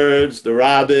hummingbirds, the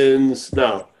robins.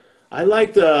 No, I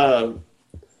liked a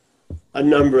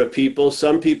number of people.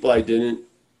 Some people I didn't,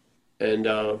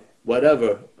 and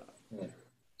whatever.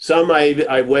 Some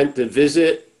I went to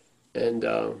visit, and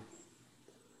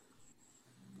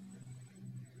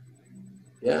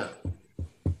yeah.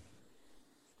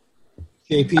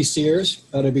 J.P. Sears,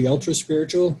 How to Be Ultra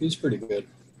Spiritual. He's pretty good.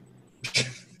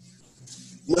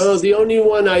 No, the only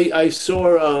one I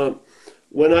saw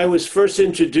when I was first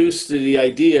introduced to the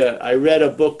idea, I read a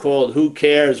book called Who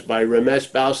Cares by Ramesh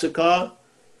Balsekar,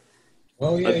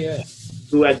 Oh, yeah.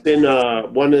 who had been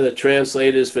one of the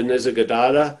translators for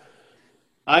Nisargadatta.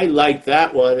 I liked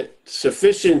that one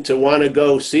sufficient to want to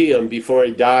go see him before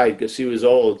he died because he was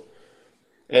old.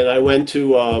 And I went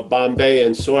to Bombay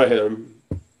and saw him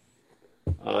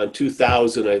in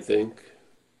 2000, I think.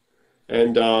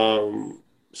 And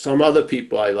some other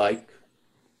people I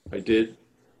did.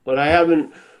 But I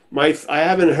haven't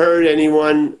heard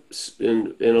anyone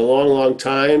in a long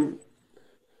time.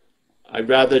 I'd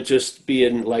rather just be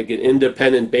in like an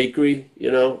independent bakery,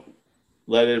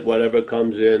 let it whatever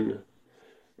comes in.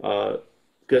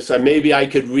 Because maybe I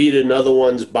could read another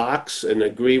one's box and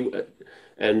agree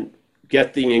and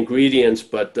get the ingredients,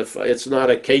 but it's not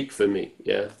a cake for me.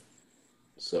 Yeah.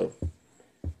 So.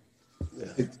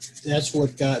 Yeah. That's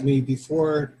what got me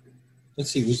before.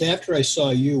 Let's see, it was after I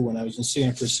saw you when I was in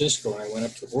San Francisco and I went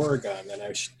up to Oregon. Then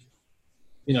it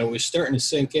was starting to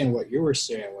sink in what you were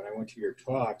saying when I went to your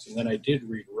talks. And then I did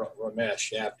read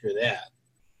Ramesh after that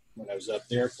when I was up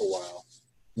there for a while.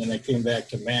 And then I came back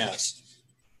to Mass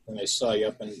and I saw you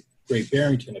up in Great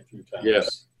Barrington a few times. Yeah.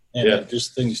 And then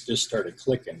things just started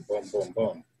clicking. Boom, boom,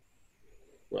 boom.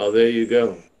 Well, there you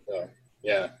go. So,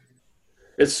 yeah.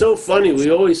 It's so funny. We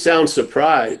always sound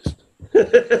surprised. Yeah.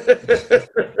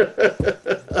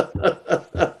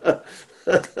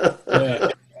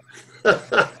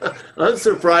 I'm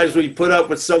surprised we put up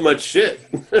with so much shit.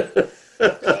 I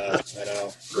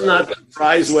know. I'm not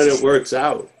surprised when it works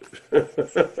out.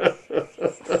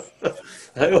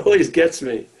 That always gets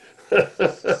me.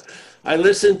 I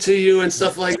listen to you and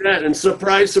stuff like that, and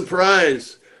surprise,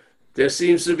 surprise, there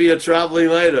seems to be a traveling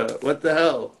lighter. What the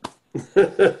hell?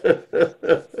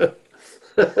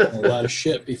 A lot of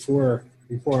shit before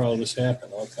all this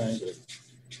happened. All kinds of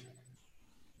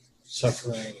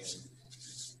suffering and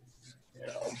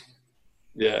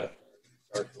Yeah.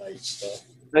 dark night stuff.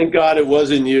 Thank God it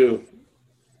wasn't you.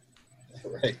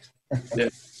 Right.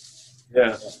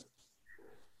 Yeah.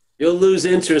 You'll lose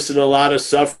interest in a lot of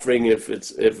suffering if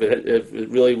it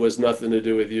really was nothing to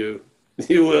do with you.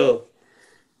 You will.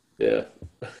 Yeah.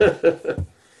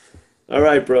 All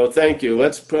right, bro. Thank you.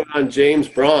 Let's put on James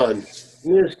Braun.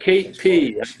 Here's Kate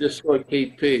P. I just saw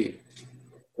Kate P.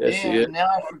 Yes, she is. Now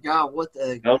I forgot what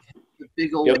the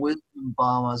big old Yep. wisdom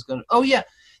bomb I was going to. Oh, yeah.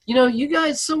 You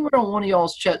guys, somewhere on one of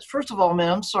y'all's chats. First of all,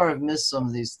 man, I'm sorry I've missed some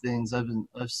of these things.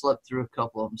 I've slept through a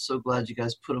couple. I'm so glad you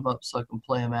guys put them up so I can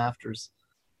play them afters.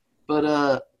 But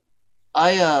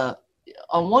I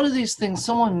on one of these things,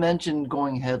 someone mentioned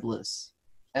going headless,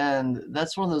 and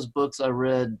that's one of those books I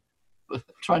read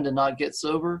trying to not get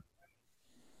sober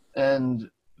and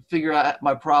figure out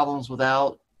my problems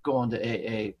without going to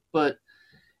AA. But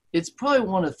it's probably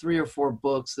one of 3 or 4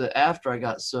 books that after I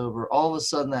got sober, all of a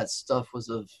sudden that stuff was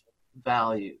of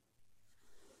value.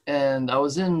 And I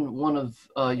was in one of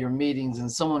your meetings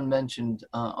and someone mentioned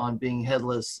on being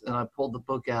headless, and I pulled the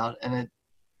book out and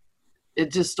it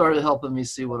just started helping me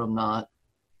see what I'm not.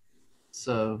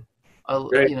 So,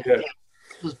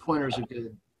 those pointers are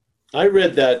good. I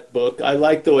read that book. I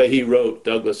like the way he wrote,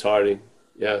 Douglas Harding.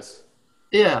 Yes.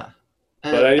 Yeah.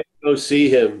 But I didn't go see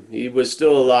him. He was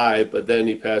still alive, but then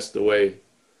he passed away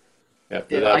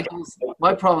after that.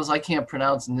 My problem is I can't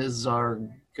pronounce Nisargadatta.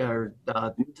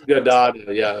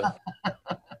 Nisargadatta, yeah.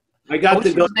 I got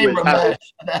to go to his house.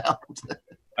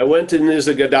 I went to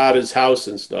Nisargadatta's house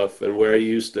and stuff, and where he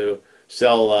used to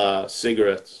sell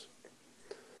cigarettes.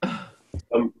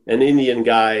 An Indian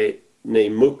guy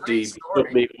named Mukti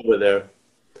took me over there.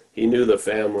 He knew the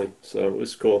family, so it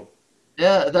was cool.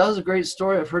 Yeah, that was a great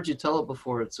story. I've heard you tell it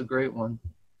before. It's a great one.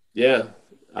 Yeah,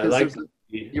 I like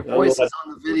your voice is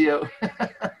on the video.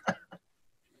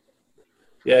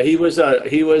 Yeah, he was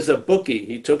a bookie.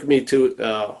 He took me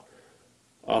to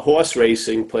a horse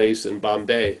racing place in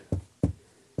Bombay.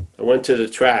 I went to the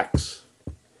tracks.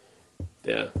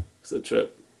 Yeah, it's a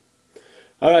trip.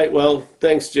 All right, well,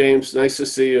 thanks, James. Nice to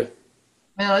see you.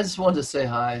 Man, I just wanted to say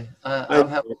hi. I'm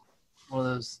having one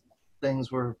of those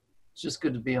things where it's just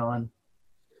good to be on.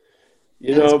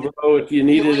 You know, bro, if you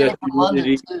needed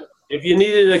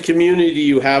a community,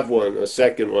 you have one, a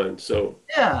second one. So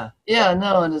yeah,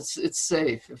 no, and it's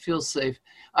safe. It feels safe.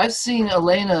 I've seen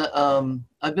Elena.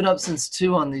 I've been up since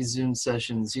 2 on these Zoom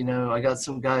sessions. You know, I got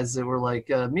some guys that were like,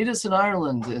 "Meet us in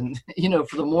Ireland," and you know,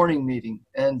 for the morning meeting.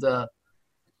 And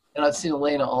I've seen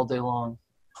Elena all day long,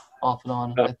 off and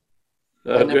on.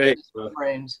 Great.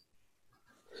 Frames.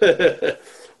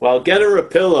 Well, get her a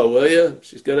pillow, will you?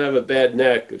 She's gonna have a bad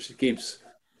neck if she keeps.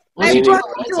 Well, there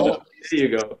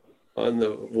you go, on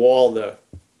the wall there.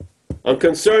 I'm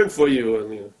concerned for you,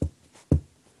 Elena.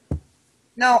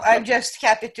 No, I'm just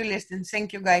happy to listen.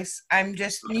 Thank you, guys. I'm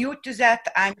just new to that.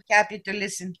 I'm happy to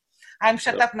listen. I'm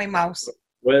shut up my mouth.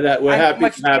 We're happy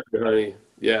to have you, honey.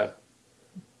 Yeah.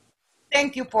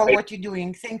 Thank you for what you're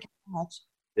doing. Thank you so much.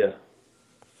 Yeah.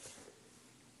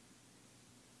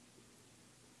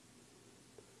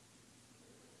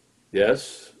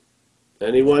 Yes.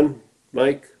 Anyone?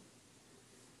 Mike?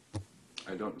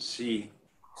 I don't see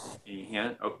any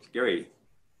hand. Oh, Gary.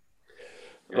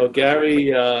 Oh,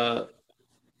 Gary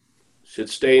should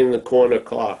stay in the corner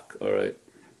clock. All right.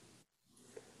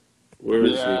 Where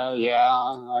is he? Yeah,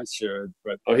 I should.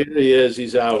 But Oh, here he is.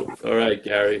 He's out. All right,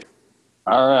 Gary.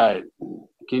 all right.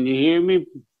 Can you hear me?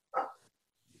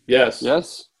 Yes.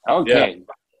 Yes? Okay.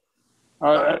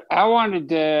 I wanted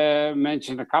to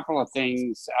mention a couple of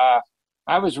things.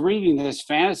 I was reading this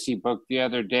fantasy book the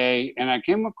other day, and I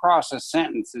came across a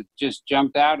sentence that just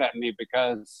jumped out at me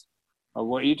because of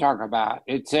what you talk about.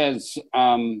 It says,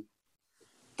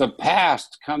 the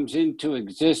past comes into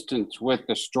existence with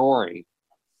the story.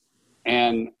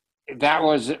 And that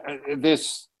was,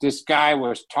 this guy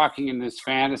was talking in this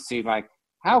fantasy, like,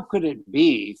 how could it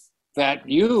be that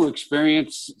you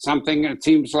experience something that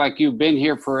seems like you've been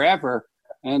here forever?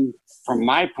 And from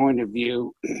my point of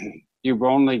view, you've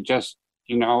only just,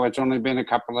 you know, it's only been a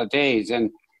couple of days.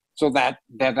 And so that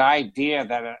idea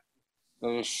that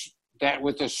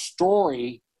with a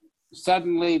story,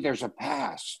 suddenly there's a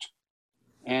past.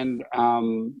 And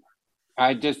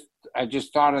I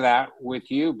just thought of that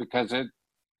with you because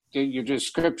your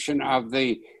description of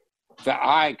the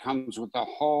I comes with the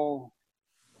whole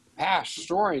past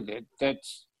story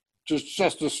that's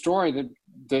just a story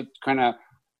that kind of,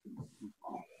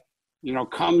 you know,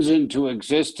 comes into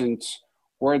existence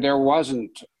where there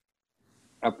wasn't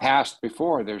a past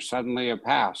before. There's suddenly a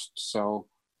past. So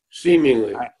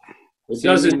Seemingly.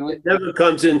 It never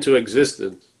comes into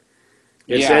existence.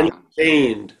 It's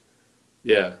entertained.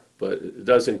 Yeah, but it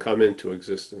doesn't come into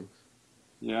existence.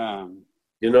 Yeah.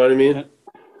 You know what I mean?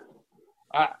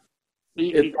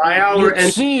 By our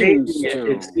entertainment,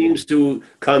 it seems to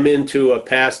come into a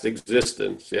past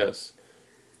existence, yes.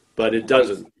 But it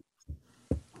doesn't.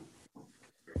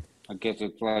 I guess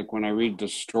it's like when I read the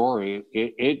story,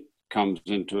 it comes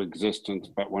into existence,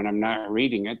 but when I'm not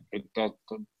reading it,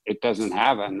 it doesn't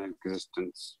have an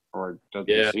existence, or it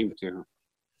doesn't seem to.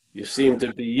 You seem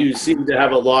to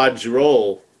have a large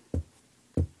role.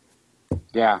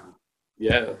 Yeah.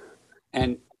 Yeah.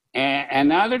 And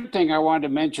the other thing I wanted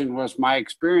to mention was my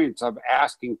experience of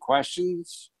asking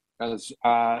questions, because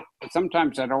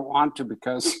sometimes I don't want to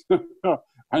because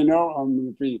I know I'm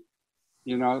going to be,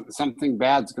 you know, something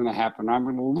bad's going to happen. I'm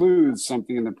going to lose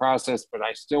something in the process, but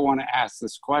I still want to ask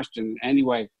this question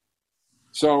anyway.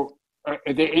 So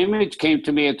the image came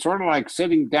to me. It's sort of like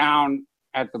sitting down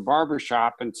at the barber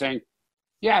shop and saying,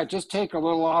 yeah, just take a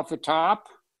little off the top.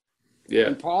 Yeah.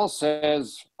 And Paul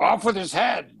says, off with his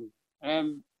head.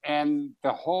 And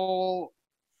the whole,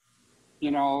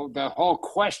 you know, the whole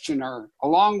questioner,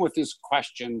 along with his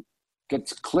question,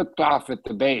 gets clipped off at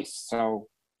the base. So,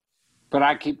 but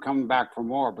I keep coming back for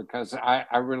more because I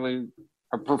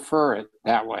prefer it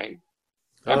that way.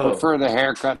 I prefer the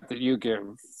haircut that you give.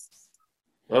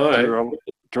 All right.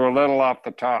 To a little off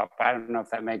the top. I don't know if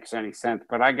that makes any sense,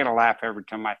 but I get a laugh every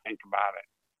time I think about it.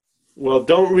 Well,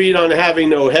 don't read on having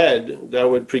no head. That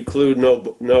would preclude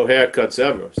no haircuts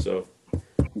ever. So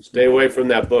stay away from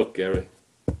that book, Gary.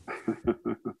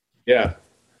 Yeah.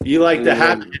 You like to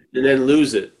have it and then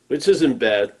lose it, which isn't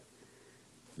bad.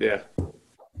 Yeah.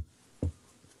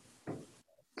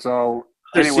 So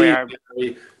anyway,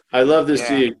 I love to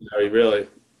see you, Gary, really.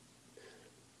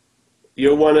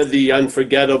 You're one of the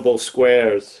unforgettable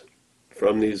squares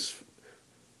from these,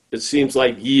 it seems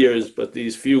like years, but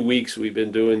these few weeks we've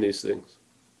been doing these things.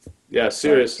 Yeah,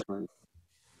 seriously.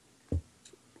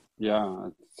 Yeah,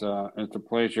 it's a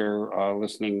pleasure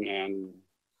listening,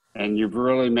 and you've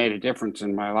really made a difference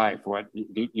in my life.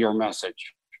 Your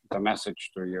message, the message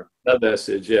through you. That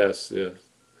message, yes, yeah.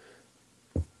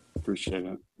 Appreciate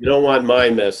it. You don't want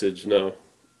my message, no.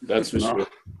 That's for No. sure.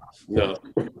 No.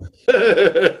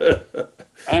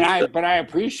 But I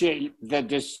appreciate the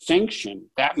distinction.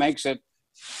 That makes it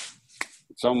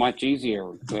so much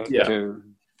easier to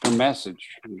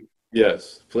message.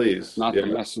 Yes, please. Not the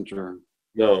messenger.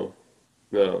 No.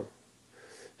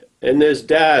 And there's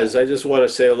Daz. I just want to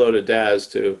say hello to Daz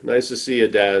too. Nice to see you,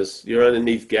 Daz. You're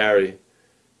underneath Gary.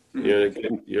 You're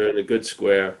in a good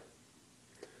square.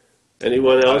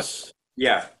 Anyone else?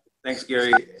 Yeah. Thanks,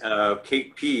 Gary.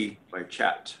 Kate P. by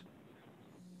chat.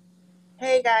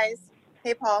 Hey guys.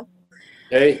 Hey Paul.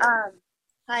 Hey.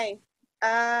 Hi.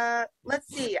 Let's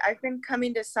see. I've been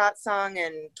coming to Satsang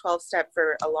and 12-step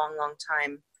for a long, long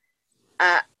time.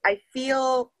 I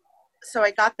feel, so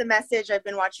I got the message. I've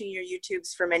been watching your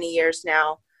YouTubes for many years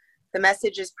now. The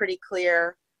message is pretty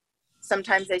clear.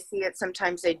 Sometimes I see it,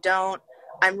 sometimes I don't.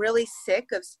 I'm really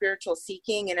sick of spiritual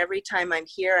seeking, and every time I'm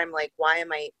here, I'm like, what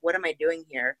am I doing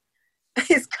here?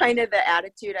 Is kind of the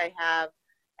attitude I have,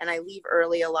 and I leave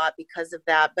early a lot because of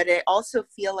that. But I also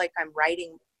feel like I'm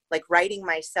writing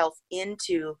myself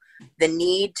into the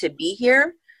need to be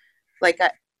here. Like,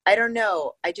 I don't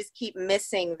know. I just keep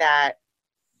missing that.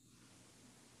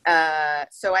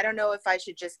 So I don't know if I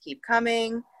should just keep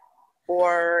coming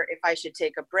or if I should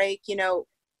take a break.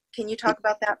 Can you talk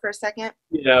about that for a second?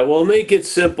 Yeah, well, make it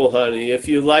simple, honey. If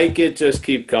you like it, just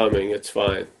keep coming. It's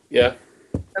fine. Yeah?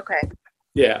 Okay.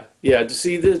 Yeah.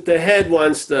 See, the head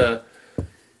wants to,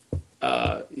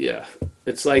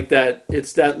 It's like that.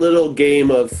 It's that little game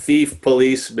of thief,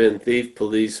 policeman.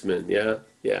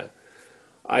 Yeah.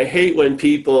 I hate when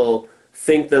people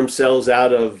think themselves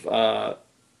out of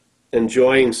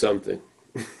enjoying something.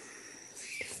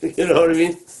 You know what I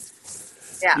mean?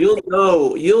 Yeah.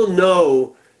 You'll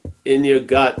know in your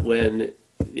gut when,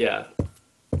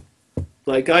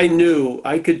 like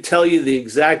I could tell you the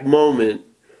exact moment,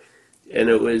 and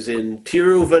it was in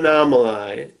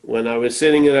Tiruvannamalai when I was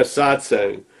sitting in a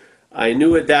satsang. I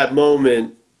knew at that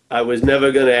moment I was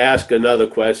never going to ask another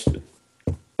question.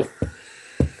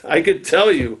 I could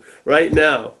tell you right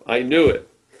now, I knew it.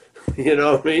 You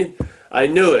know what I mean? I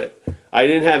knew it. I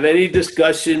didn't have any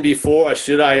discussion before,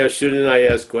 should I or shouldn't I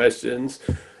ask questions.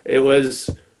 It was,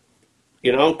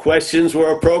 questions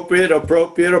were appropriate, and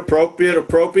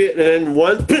then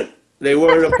one, they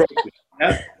weren't appropriate.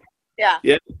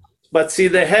 Yeah. But see,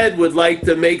 the head would like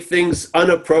to make things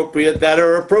unappropriate that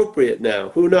are appropriate now.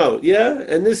 Who knows? Yeah?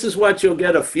 And this is what you'll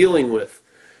get a feeling with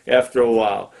after a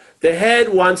while. The head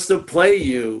wants to play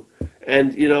you,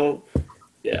 and,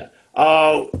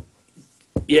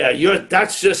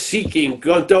 that's just seeking.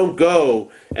 Don't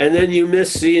go. And then you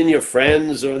miss seeing your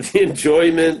friends or the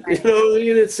enjoyment.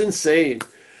 It's insane.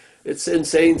 It's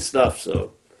insane stuff,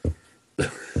 so.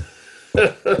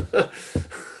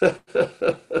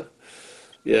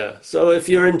 Yeah, so if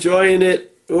you're enjoying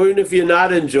it, or even if you're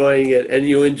not enjoying it and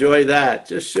you enjoy that,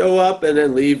 just show up and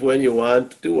then leave when you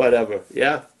want, do whatever,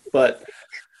 yeah? But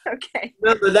okay.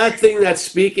 Remember, that thing that's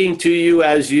speaking to you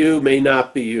as you may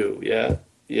not be you, yeah?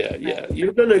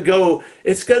 You're going to go,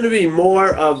 it's going to be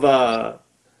more of the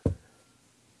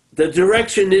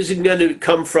direction isn't going to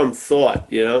come from thought,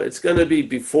 It's going to be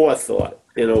before thought,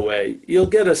 in a way. You'll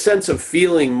get a sense of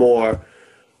feeling more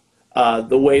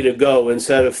the way to go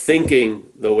instead of thinking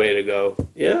the way to go.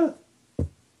 Yeah.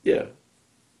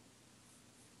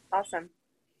 Awesome.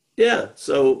 Yeah.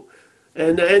 So,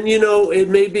 and it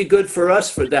may be good for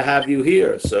us to have you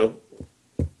here. So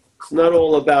it's not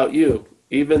all about you,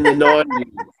 even the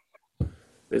non-you.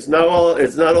 It's not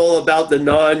all about the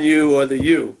non-you or the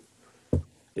you.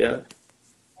 Yeah.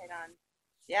 Right on.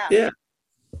 Yeah. Yeah.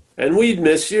 And we'd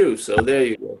miss you. So there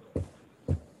you go.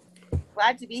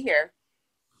 Glad to be here.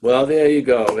 Well, there you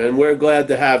go. And we're glad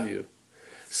to have you.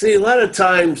 See, a lot of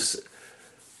times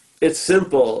it's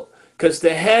simple because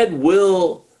the head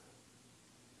will,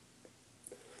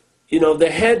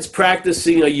 the head's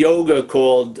practicing a yoga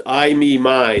called I, me,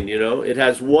 mine, It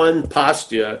has one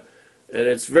posture and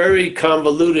it's very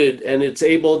convoluted and it's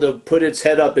able to put its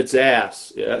head up its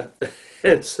ass, yeah?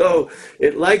 And so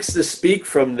it likes to speak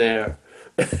from there.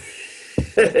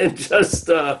 And just,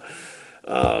 oh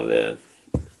man.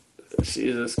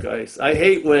 Jesus Christ. I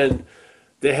hate when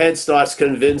the head starts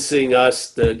convincing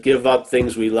us to give up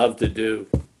things we love to do,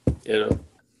 You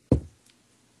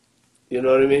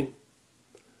know what I mean?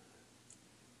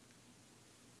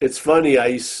 It's funny,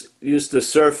 I used to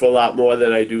surf a lot more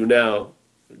than I do now,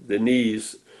 the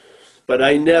knees. but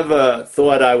I never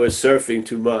thought I was surfing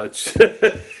too much.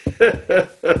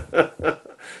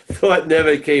 Thought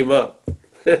never came up.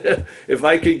 If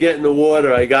I could get in the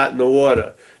water, I got in the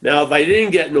water. Now, if I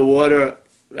didn't get in the water,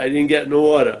 I didn't get in the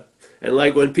water. And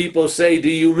like when people say, do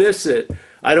you miss it?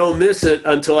 I don't miss it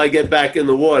until I get back in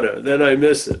the water. Then I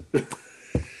miss it.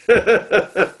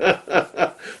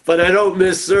 But I don't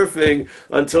miss surfing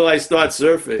until I start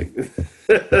surfing.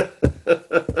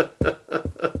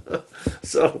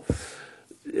 So,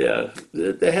 yeah,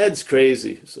 the head's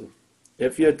crazy. So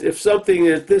if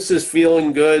this is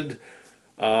feeling good,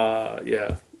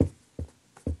 yeah,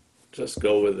 just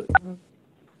go with it.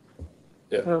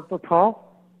 Yeah.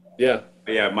 Paul? Yeah.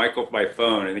 Yeah, Michael by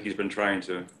phone. I think he's been trying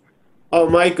to. Oh,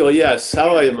 Michael, yes.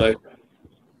 How are you, Mike?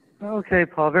 Okay,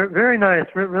 Paul. Very, very nice.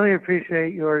 Really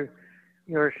appreciate your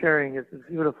sharing. It's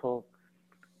beautiful.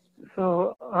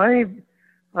 So I'm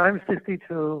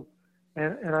 62,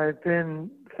 and I've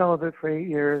been celibate for 8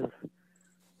 years.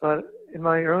 But in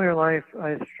my earlier life,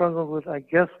 I struggled with, I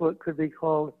guess, what could be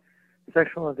called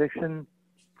sexual addiction,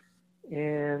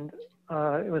 and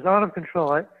it was out of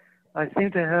control. I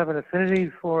seem to have an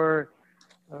affinity for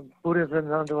Buddhism,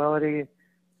 non-duality,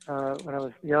 when I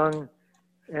was young,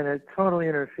 and it totally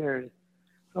interfered.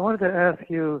 So I wanted to ask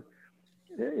you,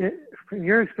 from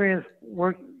your experience,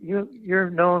 you're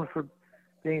known for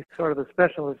being sort of a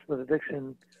specialist with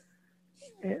addiction.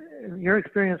 Your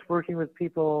experience working with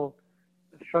people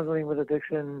struggling with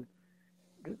addiction,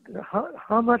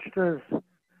 how much does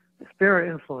spirit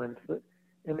influence?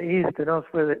 In the East and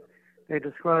elsewhere, they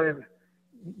describe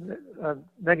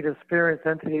negative spirits,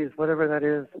 entities, whatever that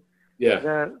is,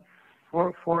 that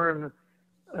form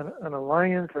an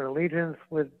alliance or allegiance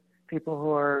with people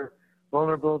who are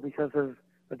vulnerable because of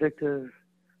addictive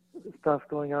stuff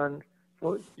going on.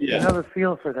 So you have a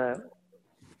feel for that.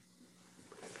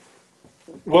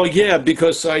 Well, yeah,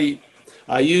 because I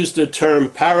use the term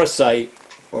parasite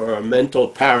or a mental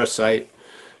parasite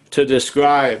to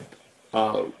describe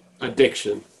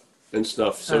addiction and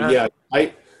stuff. So yeah,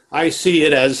 I see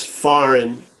it as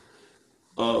foreign,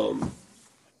 a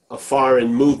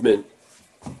foreign movement.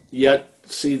 Yet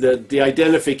see the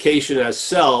identification as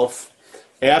self.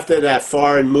 After that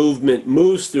foreign movement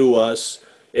moves through us,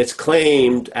 it's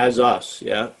claimed as us.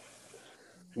 Yeah,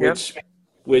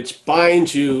 which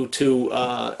binds you to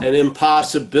an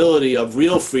impossibility of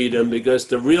real freedom, because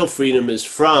the real freedom is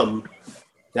from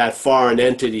that foreign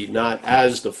entity, not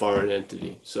as the foreign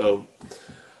entity. So,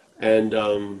 and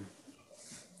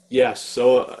yes,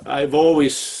 so I've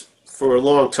always, for a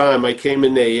long time, I came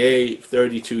in AA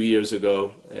 32 years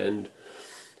ago, and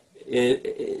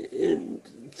in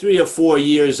 3 or 4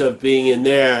 years of being in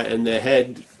there and the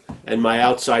head and my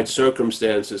outside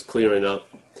circumstances clearing up,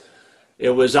 it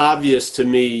was obvious to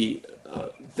me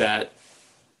that,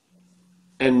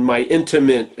 and my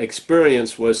intimate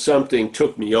experience was something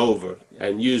took me over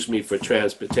and used me for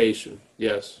transportation.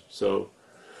 Yes, so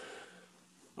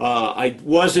I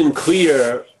wasn't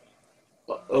clear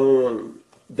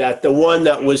that the one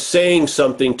that was saying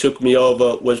something took me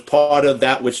over was part of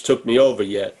that which took me over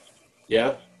yet.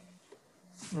 Yeah,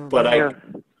 but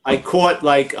I caught,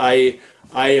 like I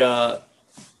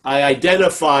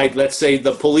identified, let's say,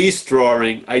 the police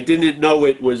drawing. I didn't know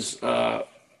it was a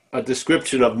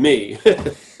description of me.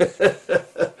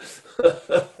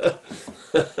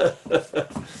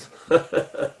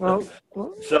 Well,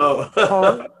 so,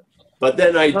 but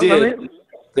then I did.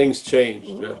 Things changed.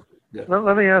 Yeah.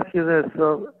 Let me ask you this.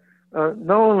 So,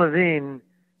 Noah Levine,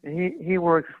 he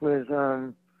works with.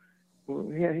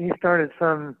 He started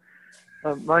some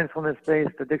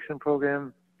mindfulness-based addiction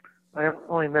program. I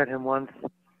only met him once,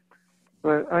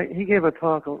 but he gave a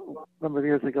talk a number of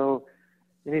years ago,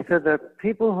 and he said that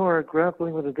people who are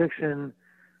grappling with addiction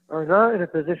are not in a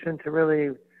position to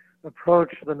really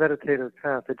approach the meditative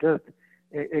path.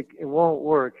 It won't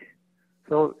work.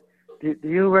 So, do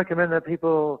you recommend that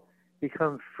people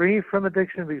become free from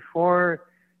addiction before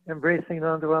embracing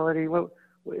non-duality?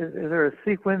 Is there a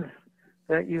sequence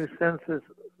that you sense is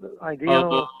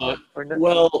ideal? Or not?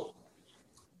 Well,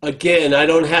 again, I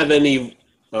don't have any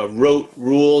rote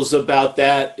rules about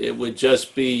that. It would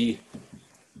just be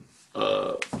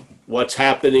what's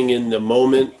happening in the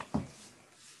moment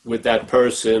with that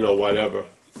person or whatever.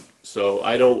 So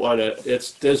I don't want to.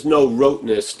 There's no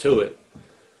roteness to it.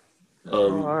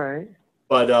 All right.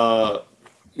 But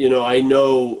I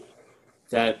know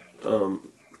that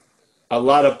a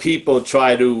lot of people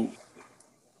try to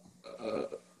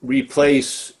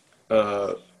replace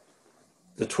the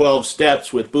 12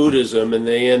 steps with Buddhism, and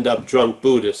they end up drunk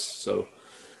Buddhists. So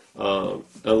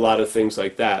a lot of things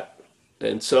like that.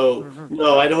 And so,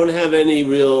 no, I don't have any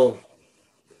real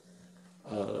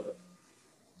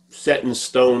set in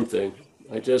stone thing.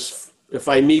 If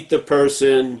I meet the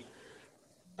person,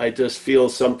 I just feel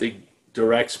something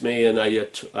directs me, and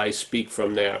I speak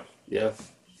from there. Yeah.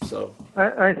 So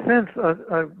I sense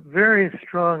a very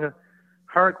strong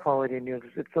heart quality in you.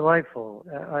 It's delightful.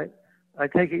 I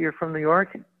take it you're from New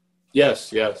York?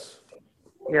 yes, yes.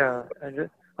 Yeah.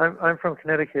 I'm from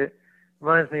Connecticut.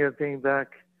 Reminds me of being back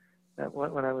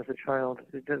when I was a child.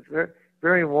 It's just very,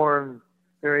 very warm,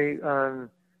 very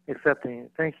accepting.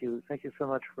 Thank you. Thank you so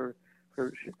much for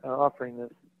offering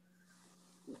this.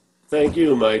 Thank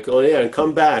you, Michael. Yeah, and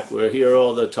come back. We're here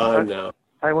all the time now.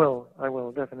 I will,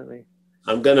 definitely.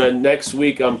 Next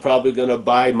week, I'm probably gonna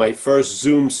buy my first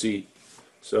Zoom seat,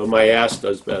 so my ass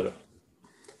does better.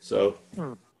 So,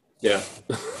 yeah.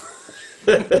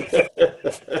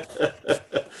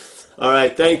 All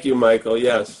right, thank you, Michael.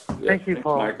 Yes. Thank you,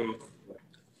 Paul. Michael.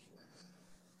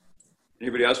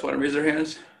 Anybody else want to raise their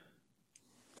hands?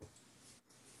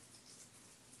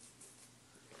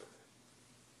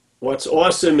 What's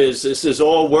awesome is this is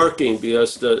all working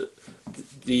because the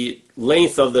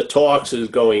length of the talks is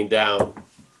going down.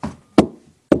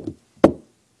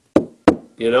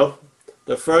 You know,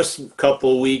 the first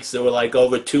couple weeks they were like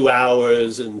over 2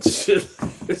 hours, and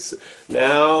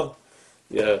now,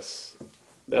 yes,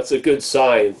 that's a good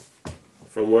sign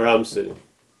from where I'm sitting.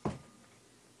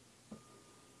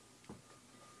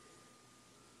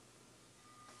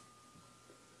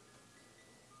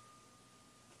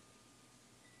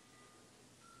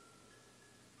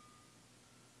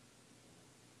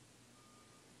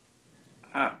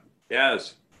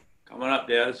 Daz. Come on up,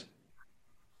 Daz.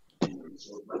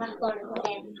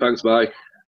 Thanks, Mike.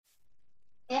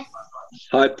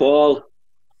 Hi, Paul.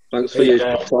 Thanks for your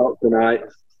talk tonight.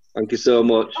 Thank you so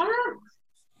much.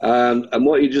 And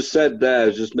what you just said there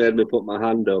has just made me put my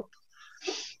hand up.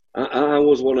 I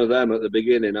was one of them at the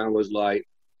beginning. I was like,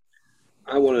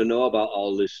 I want to know about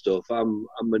all this stuff. I'm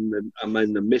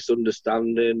in the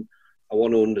misunderstanding. I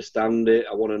want to understand it.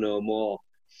 I want to know more.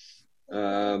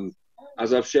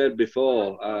 As I've shared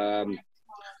before,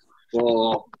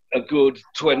 for a good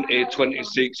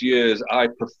 26 years, I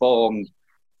performed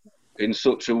in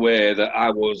such a way that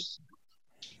I was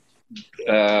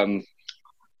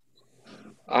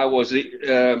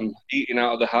eating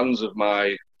out of the hands of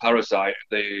my parasite.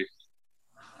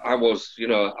 I was,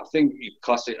 I think you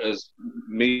class it as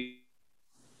me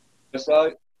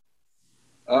parasite.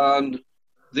 And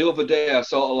the other day, I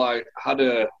sort of like had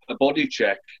a body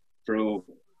check through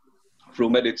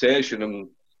meditation and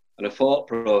a thought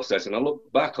process, and I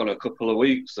looked back on a couple of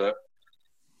weeks that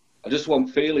I just wasn't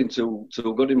feeling too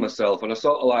good in myself, and I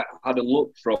sort of like had a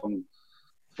look from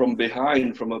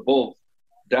behind, from above,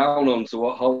 down onto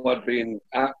how I'd been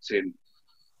acting,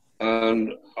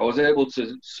 and I was able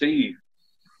to see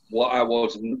what I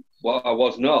was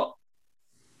not,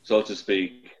 so to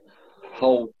speak,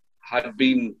 how I'd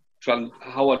been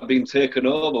taken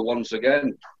over once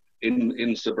again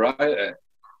in sobriety.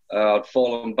 I'd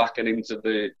fallen back into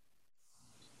the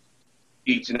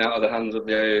eating out of the hands of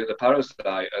the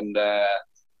parasite, and I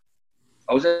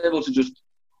was able to just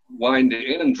wind it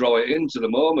in and draw it into the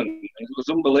moment. And it was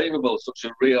unbelievable, such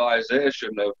a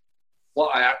realization of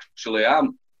what I actually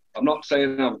am. I'm not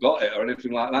saying I've got it or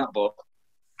anything like that, but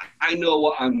I know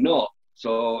what I'm not.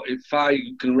 So if I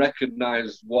can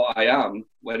recognize what I am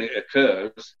when it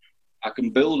occurs, I can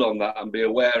build on that and be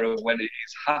aware of when it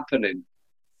is happening,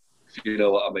 if you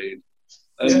know what I mean.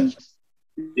 And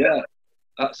yeah,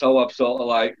 that's how I've sort of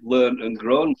like learned and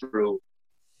grown through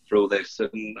this.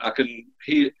 And I can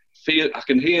hear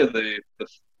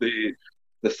the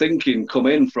thinking come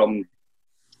in from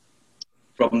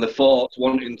the thoughts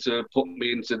wanting to put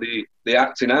me into the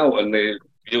acting out and the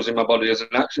using my body as an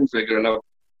action figure. And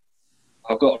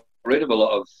I've got rid of a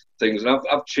lot of things, and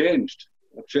I've changed.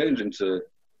 I've changed into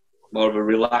more of a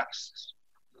relaxed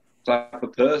type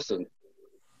of person,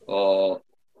 or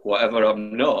whatever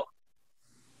I'm not.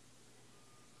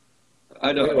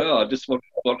 I don't know. I just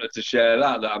wanted to share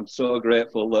that I'm so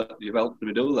grateful that you've helped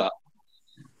me do that.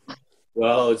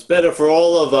 Well, it's better for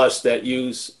all of us that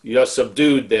you're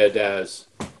subdued there, Daz.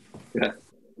 Yeah.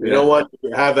 We don't want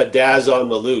to have a Daz on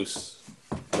the loose.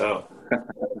 No.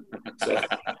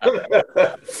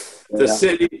 The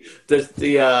city,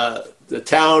 the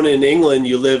town in England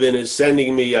you live in is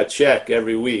sending me a check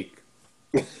every week.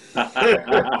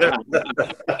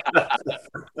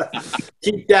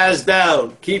 Keep Daz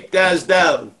down. Keep Daz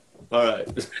down. All right.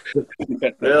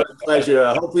 Real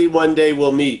pleasure. Hopefully one day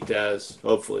we'll meet, Daz.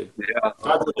 Hopefully. Yeah.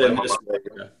 Other than this way.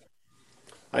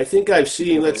 I think I've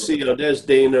seen, let's see, there's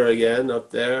Dana again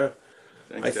up there.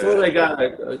 Thanks, I thought I got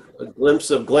a glimpse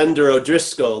of Glenda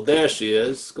O'Driscoll. There she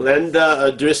is. Glenda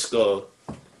O'Driscoll.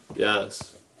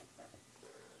 Yes.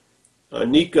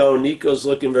 Nico's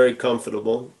looking very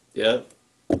comfortable. Yeah.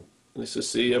 Nice to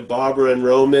see you. Barbara and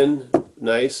Roman,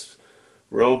 nice.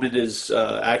 Roman is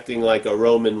acting like a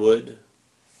Roman would,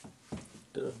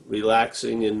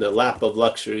 relaxing in the lap of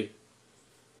luxury.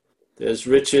 There's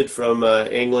Richard from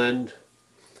England,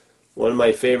 one of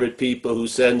my favorite people who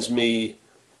sends me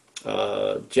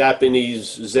Japanese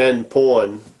Zen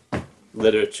porn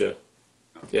literature.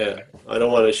 Yeah, I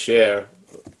don't want to share.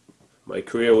 My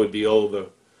career would be over.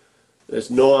 There's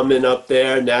Norman up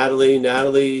there,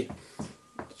 Natalie,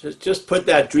 just put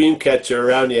that dream catcher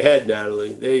around your head,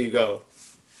 Natalie. There you go.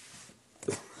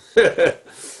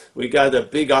 We got a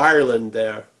big Ireland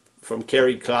there from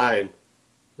Kerry Klein.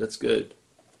 That's good.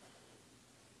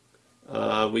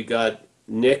 We got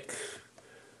Nick,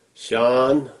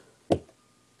 Sean.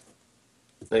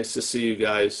 Nice to see you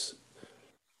guys.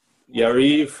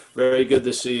 Yariv, very good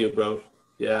to see you, bro.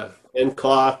 Yeah. And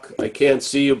Clock, I can't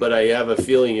see you, but I have a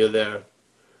feeling you're there.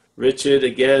 Richard,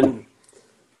 again,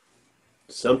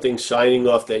 something shining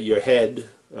off your head.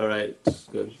 All right,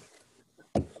 good.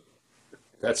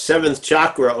 That seventh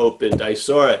chakra opened. I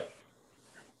saw it.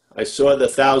 I saw the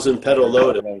 1,000-petal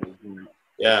lotus.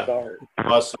 Yeah,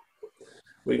 awesome.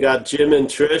 We got Jim and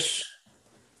Trish.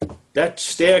 That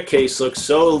staircase looks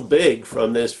so big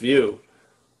from this view.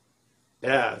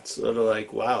 Yeah, it's sort of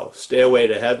like, wow, stairway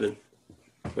to heaven.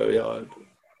 Very hard.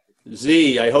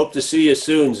 Z, I hope to see you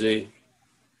soon, Z.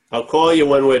 I'll call you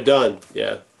when we're done.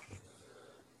 Yeah.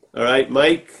 All right,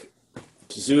 Mike,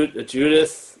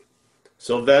 Judith,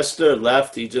 Sylvester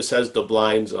left. He just has the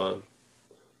blinds on.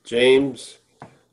 James,